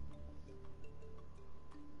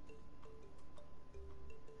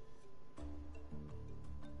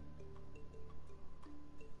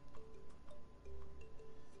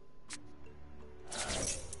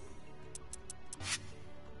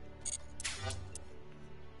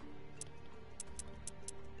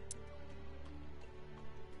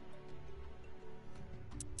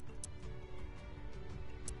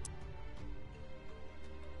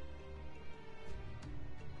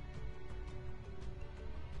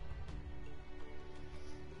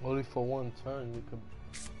 Only for one turn, you could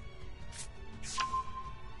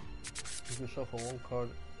shuffle one card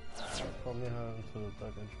from your hand into the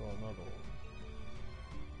deck and draw another one.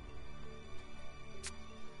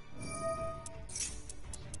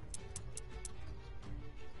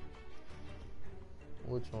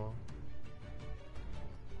 Which one?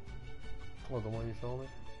 What, the one you showed me?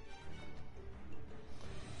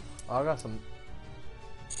 I got some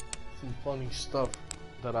funny stuff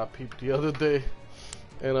that I peeped the other day.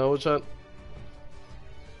 And I was trying.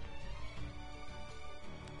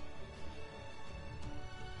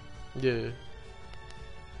 Yeah.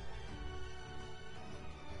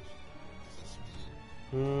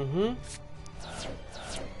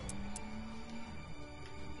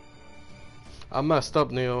 I messed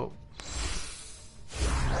up, Neo.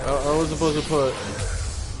 I was supposed to put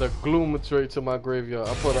the Gloom trait to my graveyard.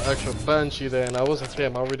 I put an extra Banshee there, and I was like,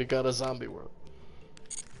 damn, I already got a Zombie World.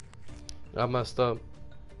 I messed up.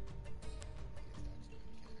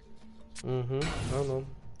 I don't know.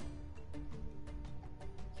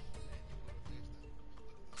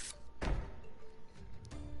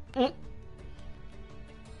 He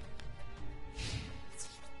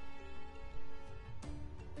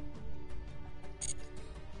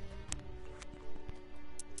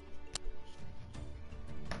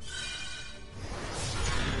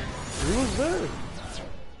was there.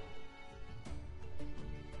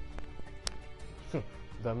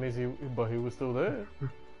 That means but he was still there.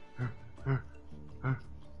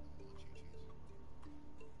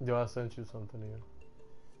 Yo, I sent you something here.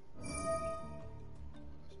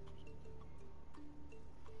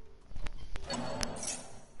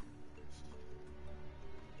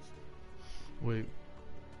 Wait,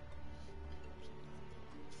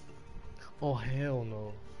 Oh hell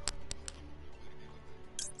no.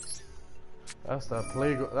 That's that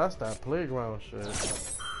playground. That's that playground shit.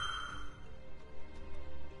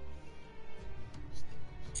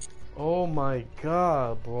 Oh my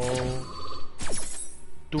god, bro.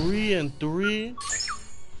 3 and 3.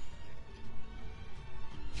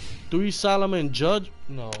 3 Solomon Judge.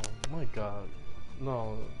 No, my god.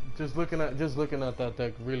 No. Just looking at that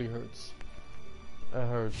deck really hurts. That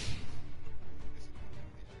hurts.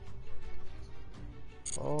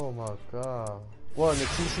 Oh my god. What, and the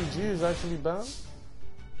TCG is actually bound?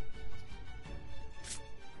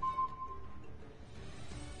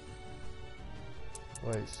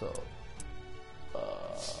 Wait, so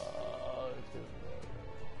all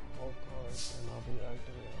cards cannot be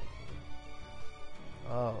activated.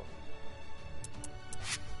 Oh.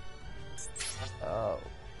 Oh.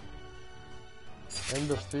 In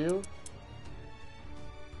the field?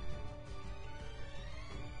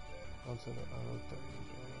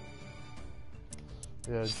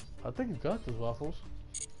 Yeah, I think you got this, Waffles.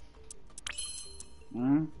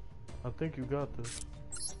 Hmm? I think you got this.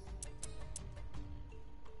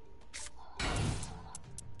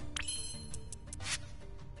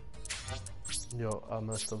 Yo, I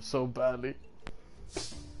messed up so badly.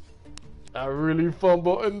 I really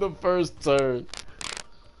fumbled in the first turn.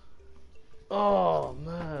 Oh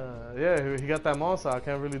man, yeah, he got that monster. I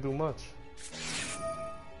can't really do much.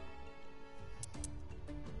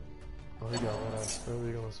 Oh, he got red eyes. Are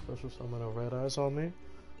you gonna special summon a red eyes on me?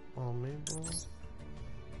 On me, bro?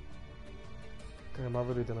 Damn, I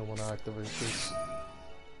really didn't want to activate this.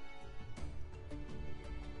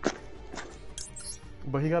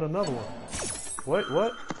 But he got another one. Wait,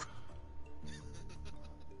 what?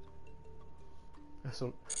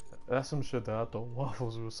 That's some shit that I thought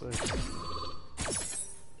Waffles would say.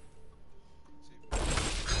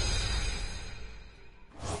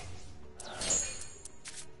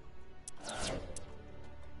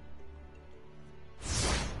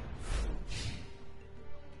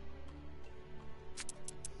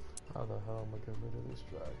 How the hell am I get rid of this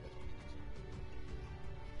dragon?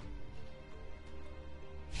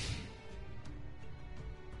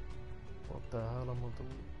 What the hell am I gonna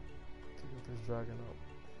do to get this dragon up?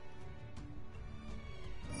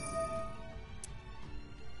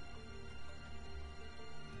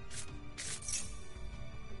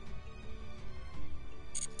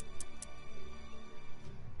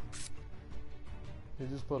 He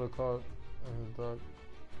just put a card in his deck.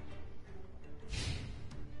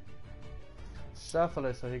 Shuffle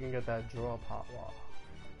it so he can get that draw pot wall.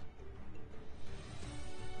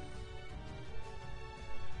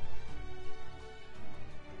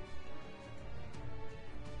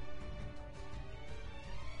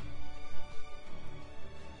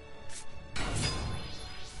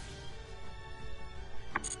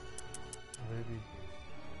 Maybe.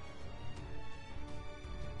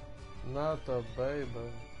 Not the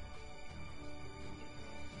baby.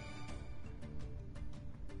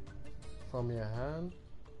 From your hand?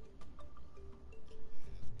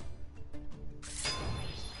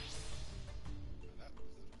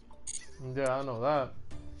 Yeah, I know that.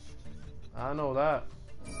 I know that.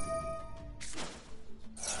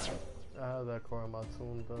 I have that card in my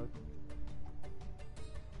tune deck.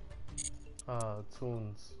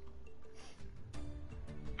 Tunes.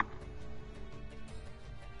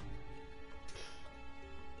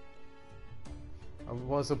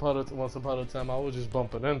 Once upon a time, I was just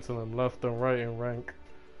bumping into them left and right in rank.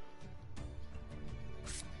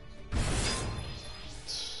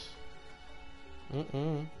 That's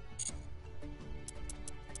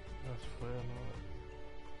fair enough.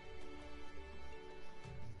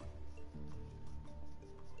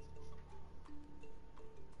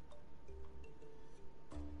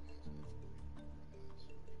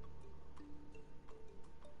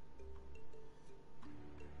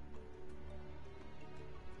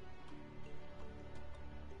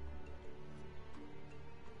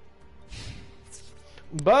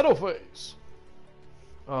 Battle phase.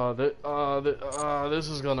 This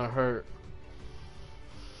is gonna hurt.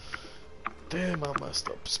 Damn, I messed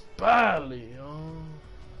up badly, yo.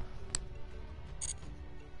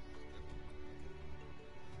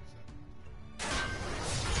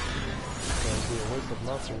 Gonna be a waste of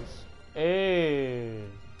muscles. Hey.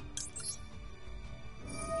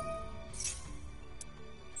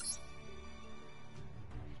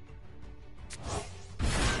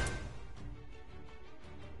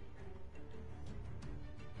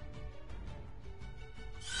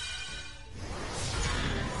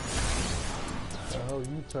 What the hell are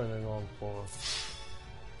you turning on for?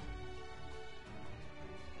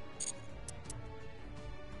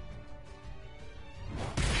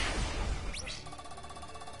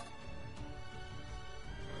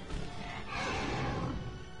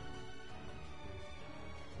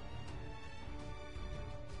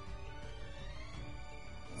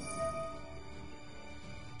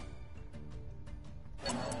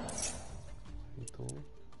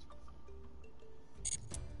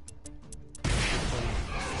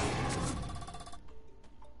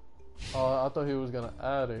 thought he was gonna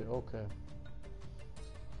add it. Okay.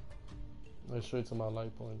 Let's straight to my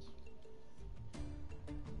light points.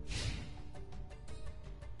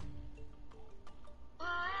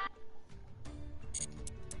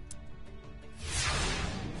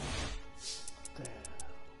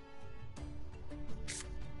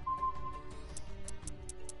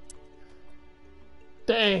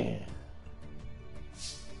 Damn.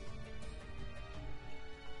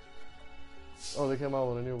 Oh, they came out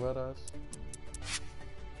with a new red eyes.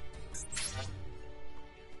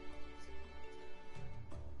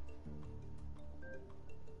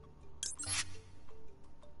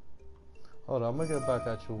 Hold on, I'm gonna get back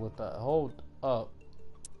at you with that. Hold up.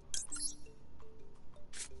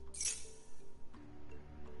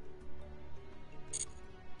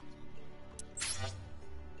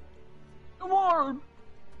 Come on!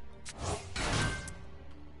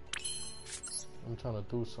 I'm trying to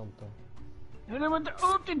do something. Hit him with the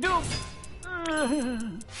oop-de-doop!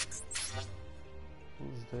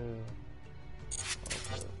 Who's there?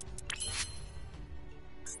 Okay.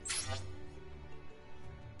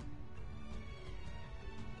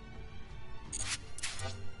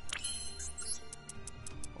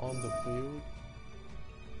 On the field.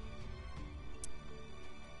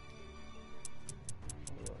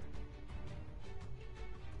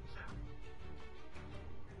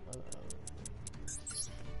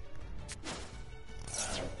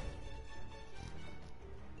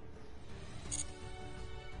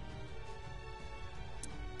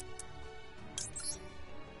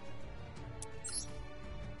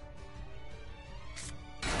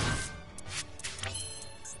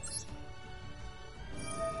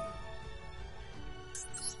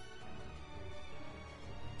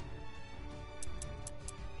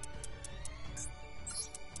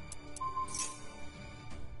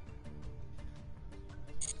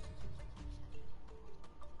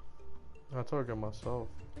 I target myself.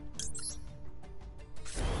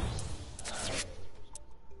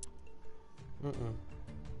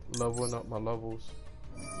 Leveling up my levels.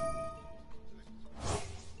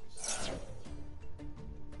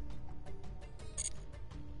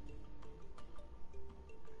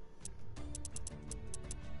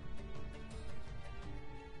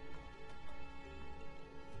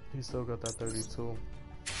 He still got that 32.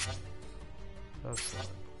 That's fine.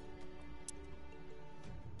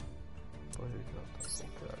 Oh, he got that.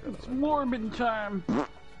 Okay, I got It's it. Morbid time!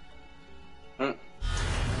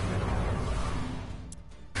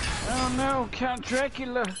 Oh no, Count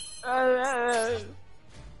Dracula! Oh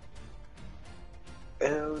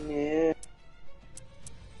yeah.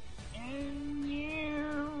 And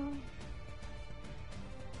you.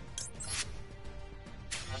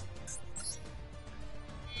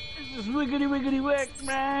 This is wiggity wiggity whack,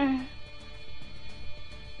 man!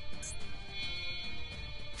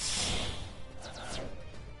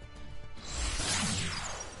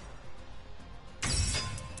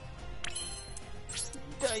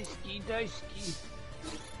 Daisuke.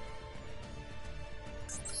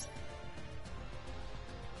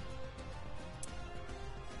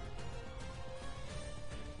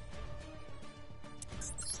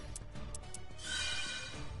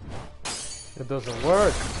 It doesn't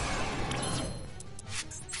work.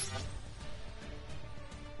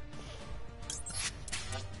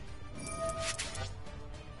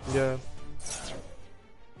 Yeah.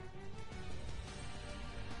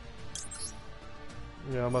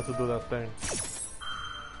 Yeah, I'm about to do that thing.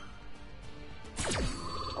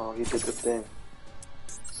 Oh, he did the thing.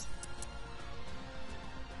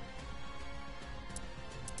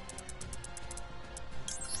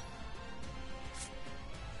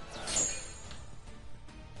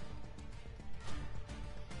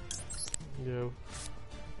 Yeah.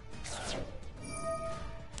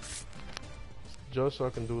 Just so I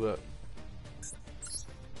can do that.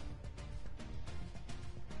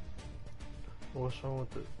 What's wrong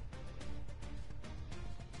with it?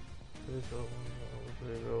 And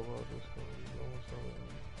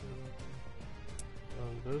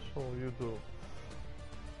this one you do.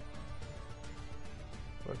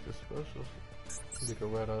 Like the special. You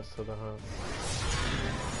can red eyes to the hand.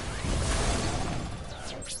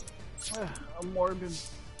 I'm morbid.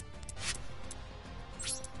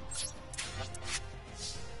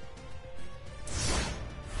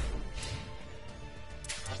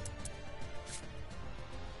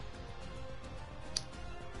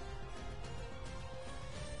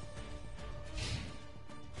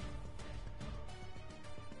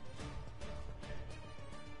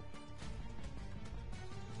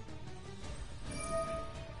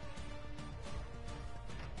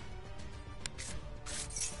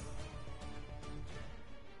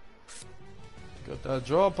 Got that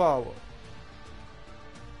draw power.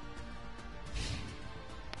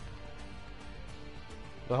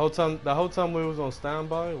 The whole time we was on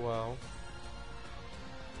standby. Wow.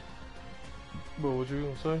 Bro, what you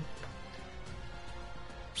gonna say?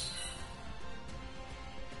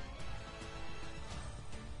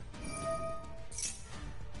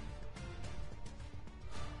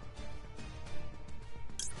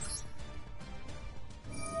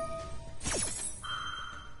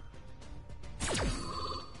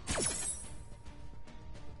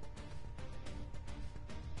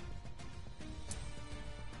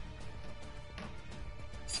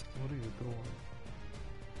 What are you doing?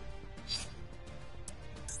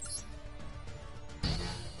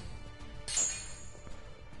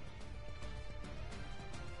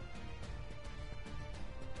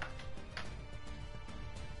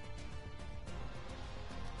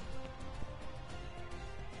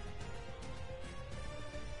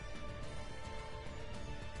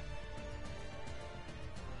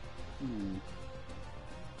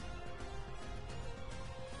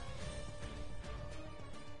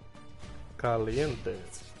 Caliente.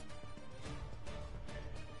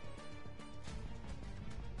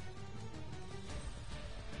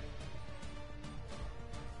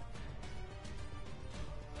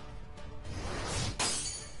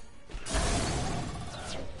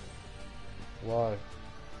 Why?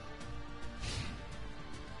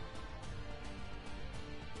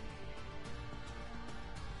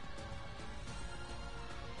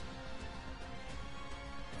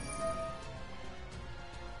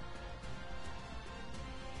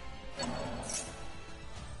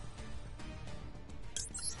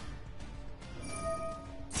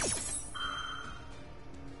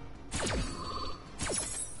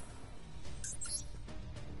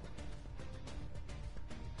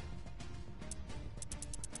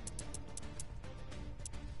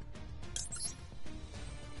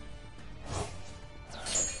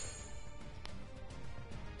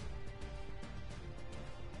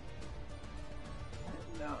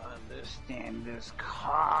 Understand this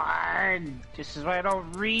card. This is why I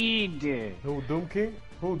don't read. Who, Doom King?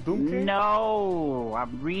 Who, Doom King? No,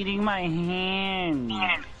 I'm reading my hand.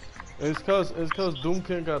 It's cause Doom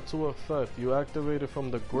King got 2 effect. You activate it from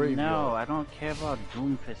the graveyard. No, I don't care about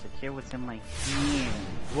Doom Fist. I care what's in my hand.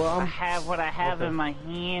 Well, I have what I have okay. in my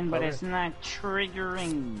hand, but Okay. it's not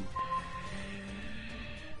triggering.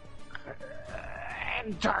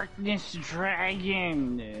 Darkness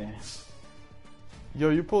Dragon. Yo,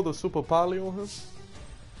 you pulled a super poly on him?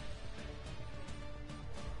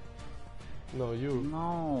 No, you.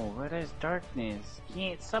 No, Red Eyes Darkness.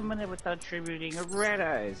 Can't summon it without tributing a Red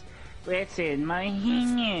Eyes. It's in my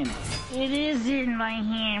hand. It is in my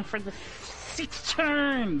hand for the 6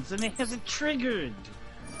 turns, and it hasn't triggered.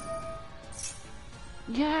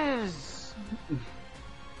 Yes.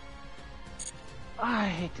 I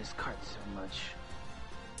hate this card so much.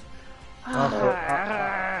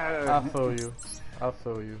 I feel you. I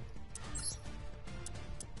feel you.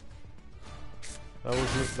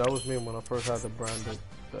 That was me when I first had the branded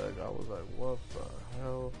deck. I was like, what the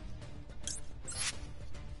hell?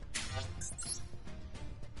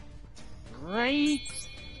 Right?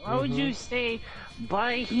 Why would you say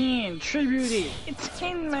by hand, tribute it? It's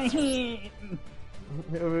in my hand.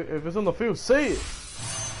 If it's on the field, say it.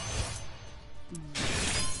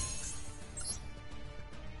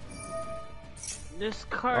 This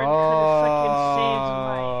card could have fucking saved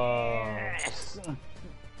my ass.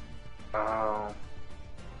 Oh.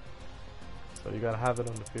 So you gotta have it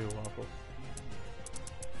on the field, Waffle.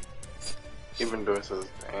 Even though it says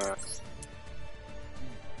damn.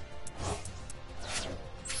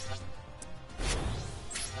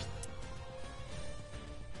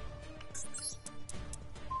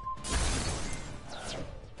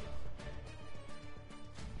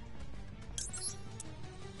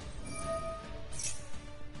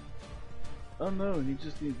 Oh no, he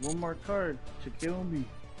just needs one more card to kill me.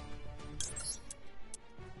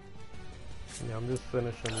 Yeah, I'm just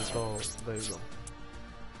finishing this whole. There you go.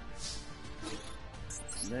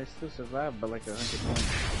 And I still survived by like 100 points.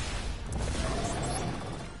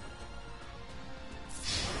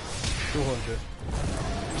 200.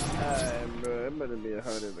 Bro, it better be a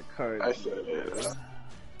harder the card. I said it.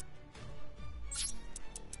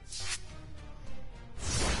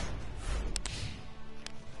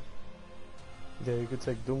 Yeah, you could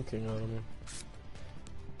take Doom King out of me.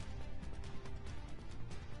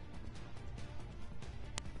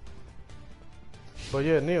 But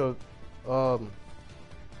yeah, Neil,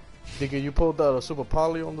 Digga, you pulled out a super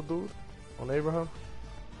poly on the dude? On Abraham?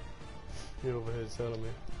 You over here telling me.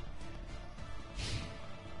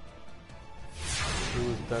 He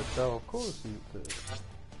was decked out, of course he did.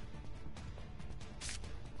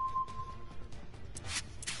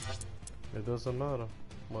 It doesn't matter.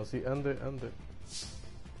 Well, see, end it, end it.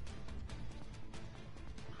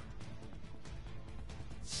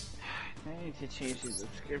 I need to change the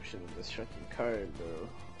description of this fucking card, bro.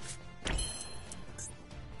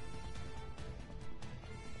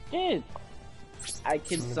 Dude, I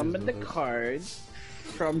can summon the cards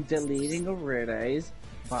from deleting a red eyes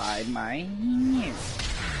by my hand.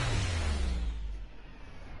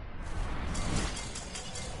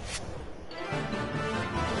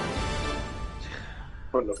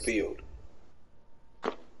 From the field.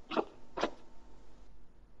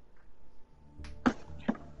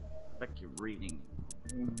 Fucking reading.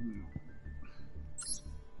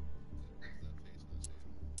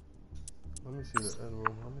 Let me see the end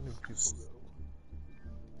room. How many people got?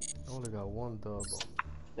 I only got one dub.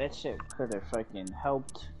 That shit could have fucking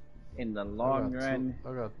helped in the long run.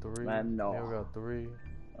 I got 3. Man, no. I got 3.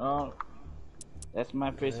 Oh, that's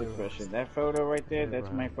my face expression. That photo right there,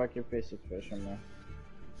 that's my fucking face expression, man.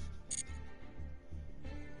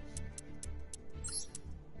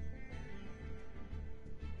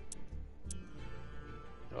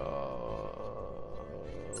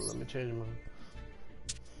 Let me change my.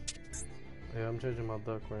 Yeah, I'm changing my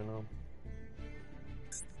duck right now.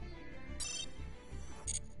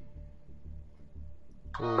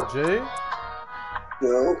 Oh, Jay?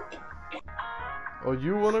 Yo. Oh,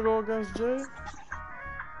 you wanna go against Jay?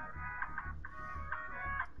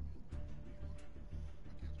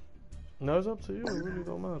 No, it's up to you. It really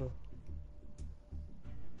don't matter.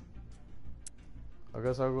 I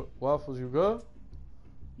guess I go. Waffles, you good?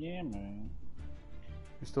 Yeah, man.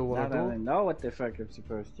 You still wanna Now that I do? know what the fuck I'm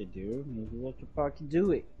supposed to do, maybe I can fucking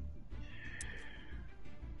do it.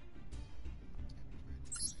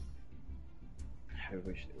 I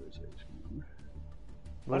wish there was this.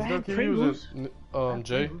 What I duck had you Pringles. using?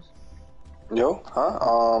 Jay? Yo,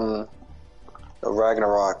 huh? The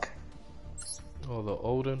Ragnarok. Oh, the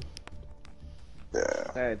Odin.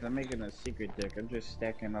 Yeah. Guys, I'm making a secret deck. I'm just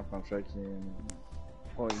stacking up on fucking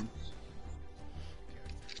points.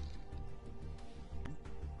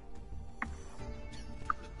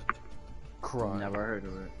 Cry. Never heard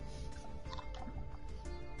of it.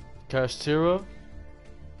 Kashtira?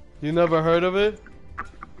 You never heard of it?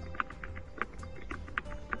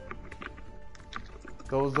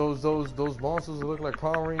 Those monsters that look like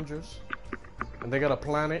Power Rangers, and they got a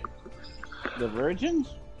planet. The Virgins?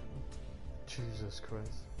 Jesus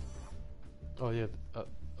Christ! Oh yeah, I'm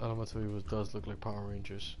gonna tell you what does look like Power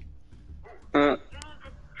Rangers.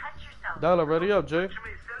 Dala, ready up, Jay.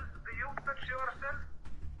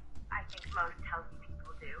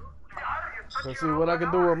 Let's see what I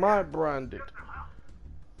can do with my branded.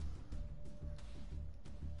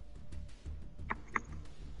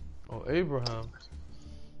 Oh, Abraham.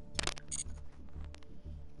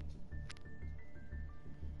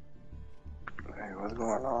 Hey, what's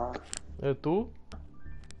going on? Hey, tú?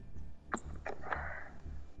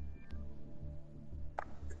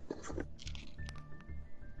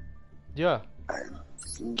 Yeah.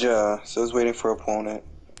 Ja, says waiting for opponent.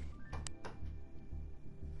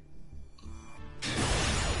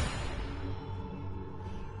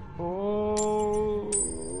 Oh,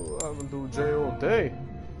 I haven't do J all day.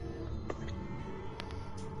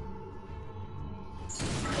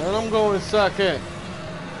 And I'm going second.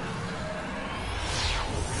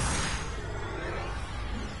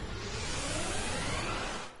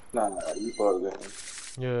 Nah, you bugging.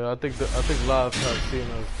 Yeah, I think live have seen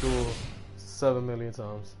us duel 7 million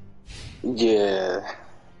times. Yeah.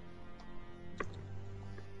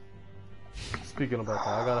 Speaking about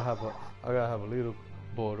that, I gotta have a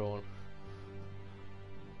leaderboard on.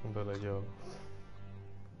 And be like, yo.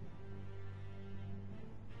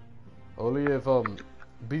 Only if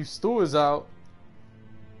Beef Stew is out.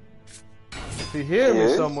 If he hear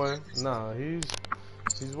me somewhere, nah, he's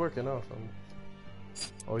working out.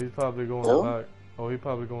 Oh, he's probably going back. Oh, he's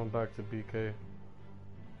probably going back to BK.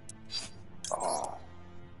 Oh.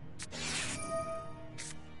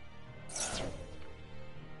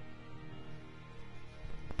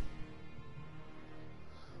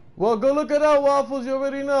 Well, go look at that, Waffles. You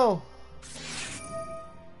already know.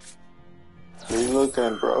 You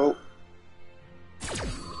looking, bro? You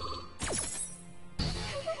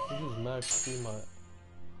just max C my.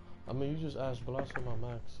 I mean, you just asked Blast on my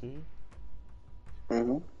max C.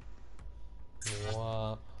 Mhm.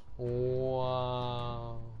 Wow.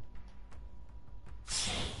 Wow.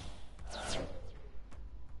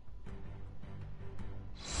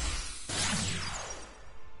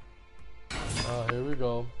 Here we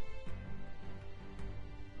go.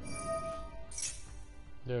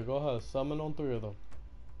 Yeah, go ahead. Summon on 3 of them.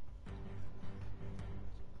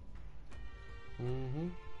 Mm-hmm.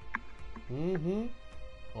 Mm-hmm.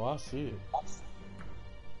 Oh, I see it.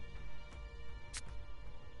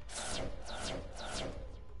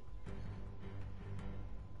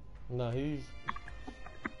 Nah, he's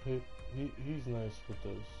nice with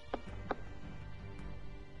this.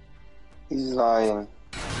 He's lying.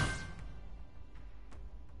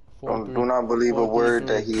 Do not believe a 4-3-3. word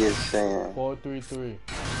that he is saying. 4-3-3.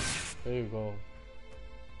 There you go.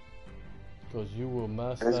 Cause you will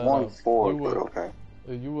mess There's that one up. 4, You but will, okay.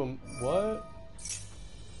 you will what?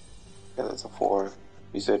 Yeah, that's a 4.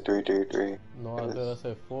 You said 3-3-3. No, I did. I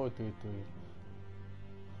said 4-3-3.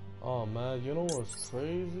 Oh man, you know what's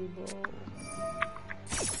crazy, bro?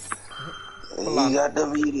 He got the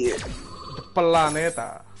media.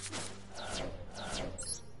 Planeta.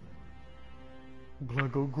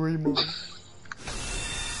 Blanco Grimo.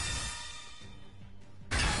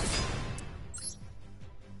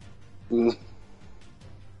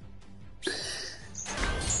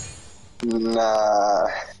 Nah.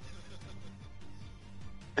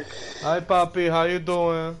 Hi, Papi. How you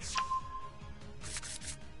doing?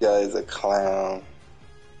 Guy is a clown.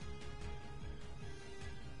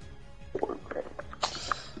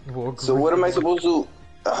 So what am I supposed to?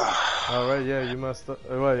 Alright, yeah, you messed up.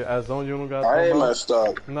 Wait, as long as you don't got I them ain't out. messed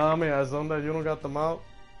up. No, I mean, as long as you don't got them out.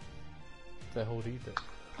 Te jodite.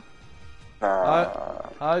 Nah.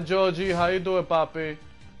 Hi, Georgie. How you doing, Papi?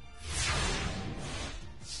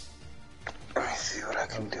 Let me see what I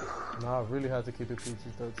can do. Nah, I really had to keep it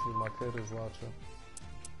PG-13. My kid is watching.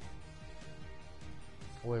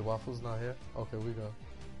 Wait, Waffle's not here? Okay, we go.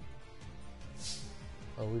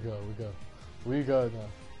 Oh, we go. We go now.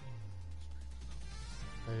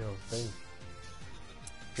 Hey, yo, thanks.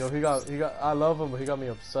 Yo, he got, I love him, but he got me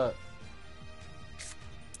upset.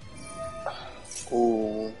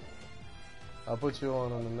 Ooh. I'll put you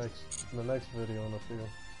on the next video in the field.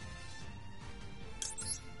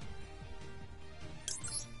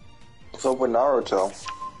 What's up with Naruto?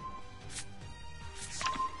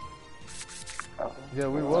 Yeah,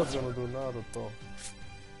 we was gonna do Naruto.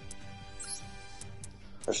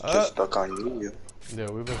 It's just stuck on you. Yeah,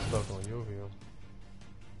 we've been stuck on Yu-Gi-Oh!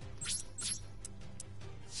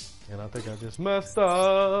 And I think I just messed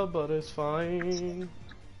up, but it's fine.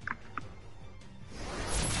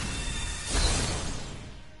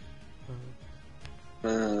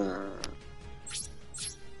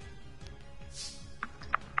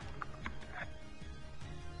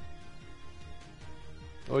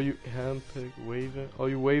 Oh, you handpick waving? Oh,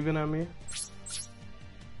 you waving at me?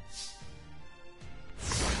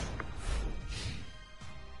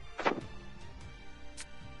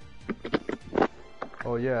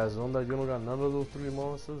 Oh yeah, as long as you don't got none of those 3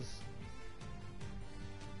 monsters.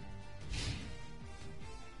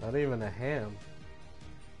 Not even a ham.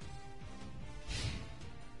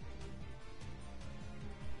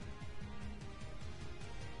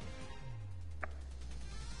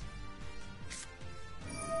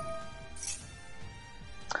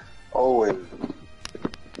 Owen.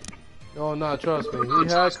 Oh nah, trust me, he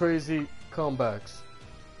had crazy comebacks.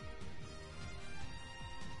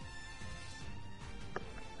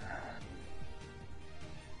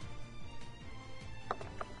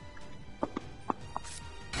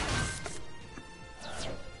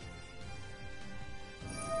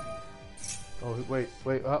 Oh wait,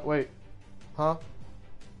 huh?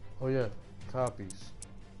 Oh yeah, copies.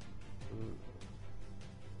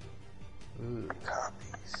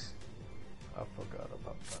 Copies. I forgot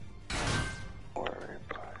about that. Worry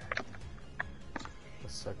about it. The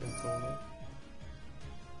second toner.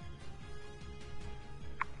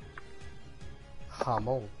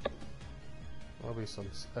 Jamon. That'll be some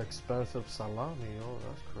expensive salami, oh,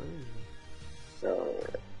 that's crazy.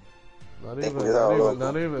 Not even.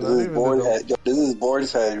 This is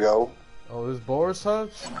Board's head, yo. Oh, this Boris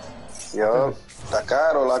head? Yo. Está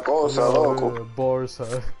caro la cosa, loco. Yeah, Boris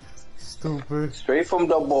head. Stupid. Straight from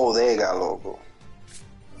the bodega, loco.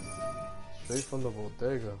 Straight from the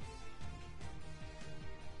bodega.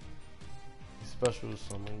 Special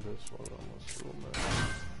summon this one, I'm assuming.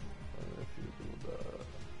 And if you do that.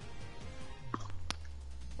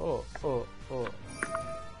 Oh.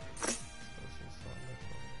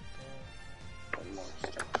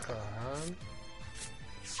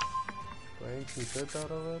 Ain't you did that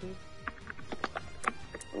already?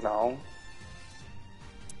 No.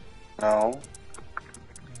 Yeah,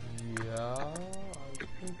 I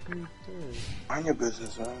think you did. Mind your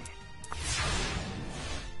business, man.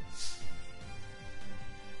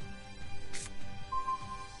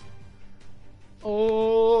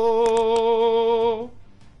 Oh.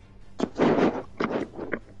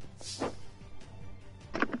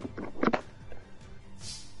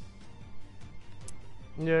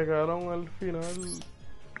 Llegaron al final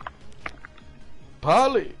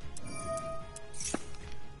Polly.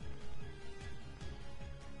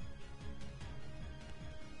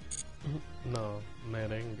 No,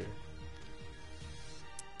 merengue.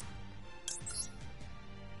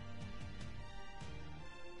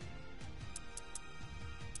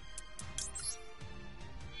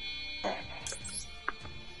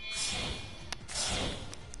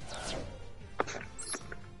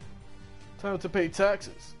 Time to pay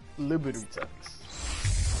taxes. Liberty tax.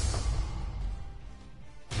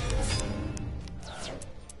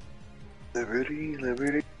 Liberty,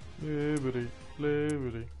 liberty. Liberty,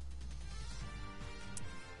 liberty.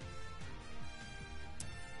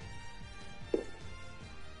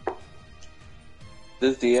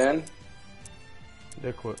 This the end?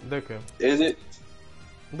 De qué? Is it?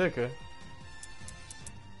 De qué?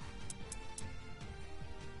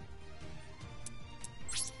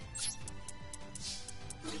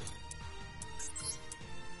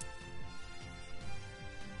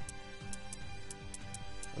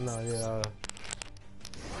 No, yeah.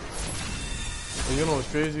 And you know what's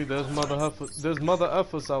crazy? There's mother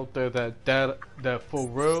effers out there that for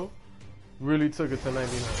real really took it to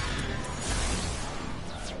 99.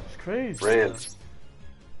 It's crazy. Really? Man.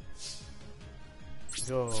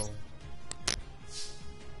 Yo.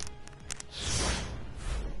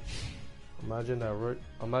 Imagine that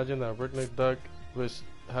Ricknick deck which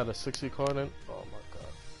had a 60 card in. Oh my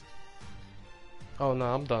god. Oh no,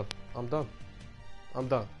 I'm done.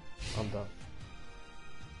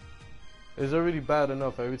 It's already bad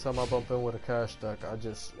enough every time I bump in with a cash deck, I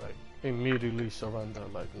just like immediately surrender.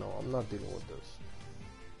 Like, no, I'm not dealing with this.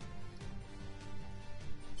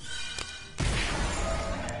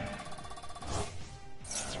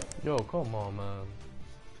 Yo, come on, man.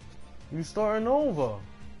 You starting over?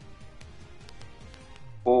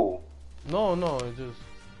 Oh. No, it's just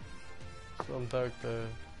some deck there.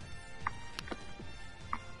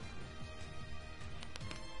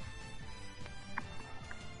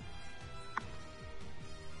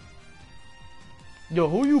 Yo,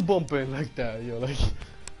 who you bumping like that? Yo, like...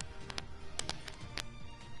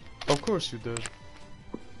 Of course you did.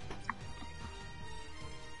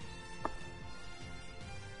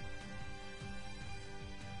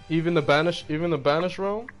 Even the banish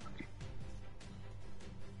realm?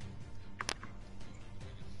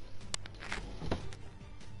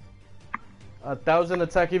 A 1,000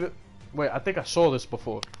 attack even... Wait, I think I saw this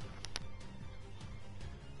before.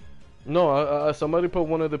 No, somebody put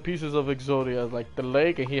one of the pieces of Exodia as like the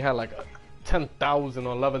leg, and he had like 10,000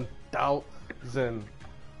 or 11,000.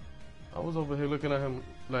 I was over here looking at him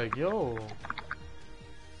like, yo.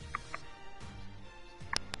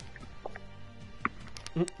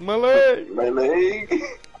 My leg! My leg!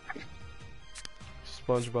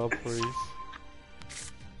 SpongeBob freeze.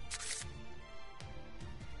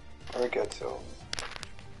 I get so.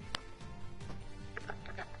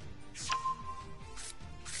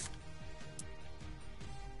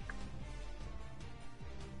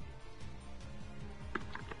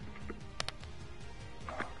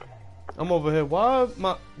 I'm over here. Why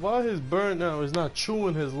his burn now is not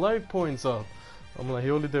chewing his life points up? I'm like,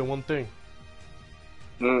 he only did one thing.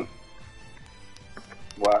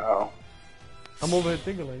 Wow. I'm over here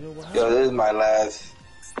thinking like, yo, what happened? Yo, this is my last.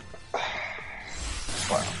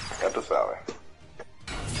 Wow. Got the flower.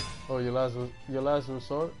 Oh, your last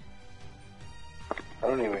resort? I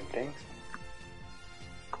don't even think so.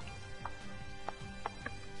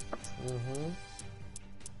 Mm-hmm.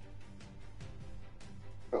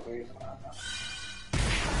 Okay.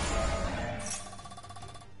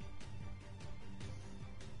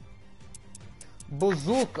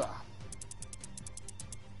 Bazooka.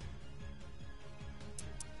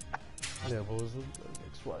 Yeah, bazooka.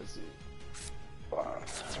 XYZ. Wow. I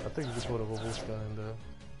think you could put a bazooka in there.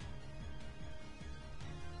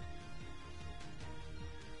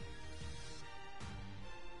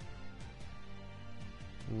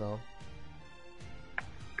 No.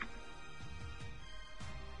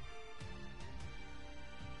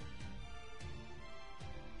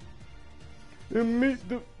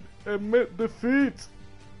 Admit defeat.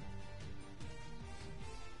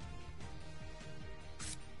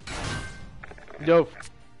 Yo,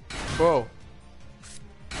 bro,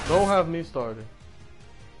 don't have me started.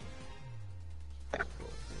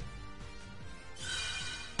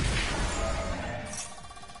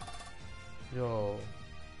 Yo.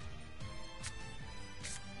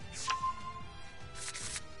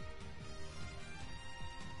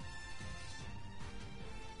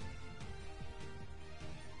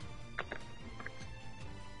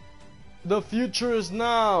 The future is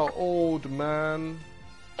now, old man.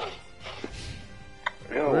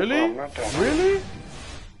 Yo, Really? bro, I'm not done. Really?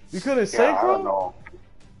 You couldn't Yeah, I don't synchro? know.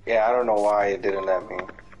 Yeah, I don't know why it didn't let me.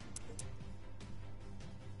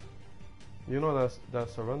 You know that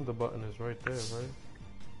surrender button is right there, right?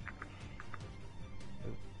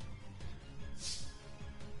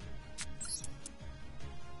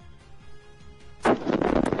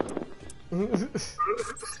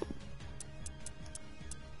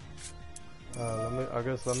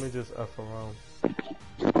 Let me just F around.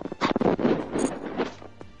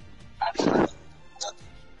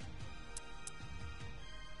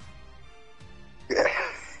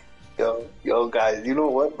 Yo, guys, you know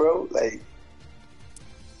what, bro? Like,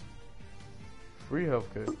 Free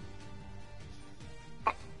healthcare.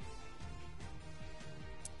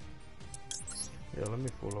 Yeah, let me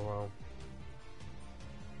fool around.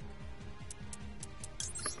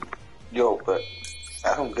 yo, but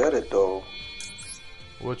I don't get it though.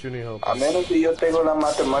 What you need help A with? menos que yo tengo la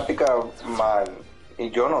matemática mal y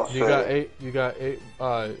yo no sé. You got eight.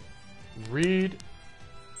 Read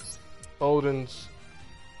Odin's.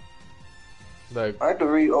 Like, I have to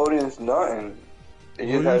read Odin's nothing. It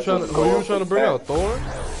who just has you trying to bring out? Thor?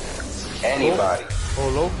 Anybody. Or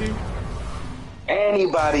Loki?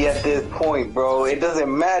 Anybody at this point, bro. It doesn't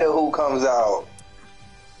matter who comes out.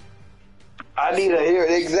 I need to hear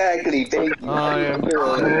it exactly. Thank you. I am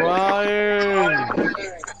crying.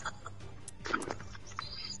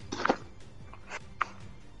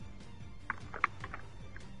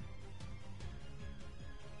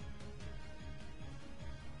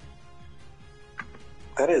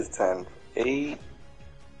 That is 10. 8.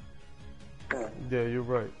 Yeah, you're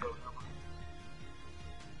right.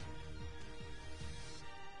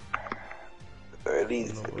 Or at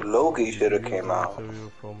least Loki should have came out.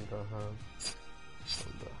 Material from the hand.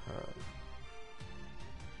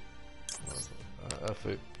 F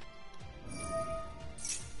it.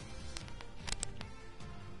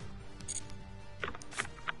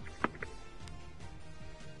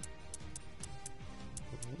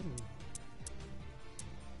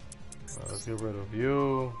 Let's get rid of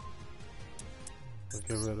you. Let's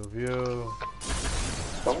get rid of you.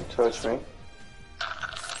 Don't touch me.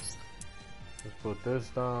 Let's put this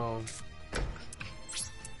down.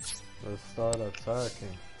 Let's start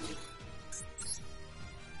attacking.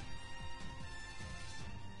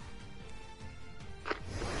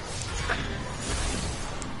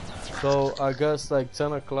 So I guess like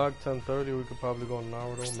 10 o'clock, 10:30, we could probably go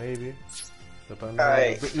Naruto, maybe. Depending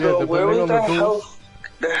Alright, on so where was depending on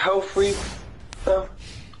the health free stuff?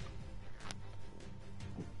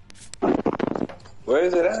 Where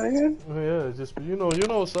is it at again? Yeah, it's just you know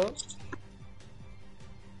what's up.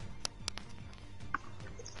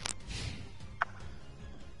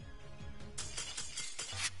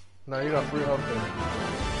 Now you got free health there.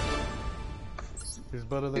 He's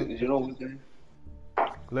better than You know what?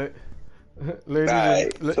 ladies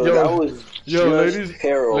and So that was ladies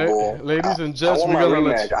terrible. ladies and I gents, want we're my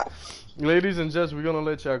gonna rematch. ladies and gents, we're gonna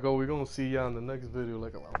let y'all go. We're gonna see y'all in the next video,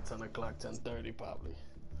 like around 10 o'clock, 10:30 probably.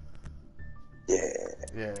 Yeah.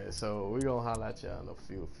 Yeah, so we're gonna holler at y'all in a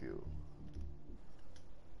few.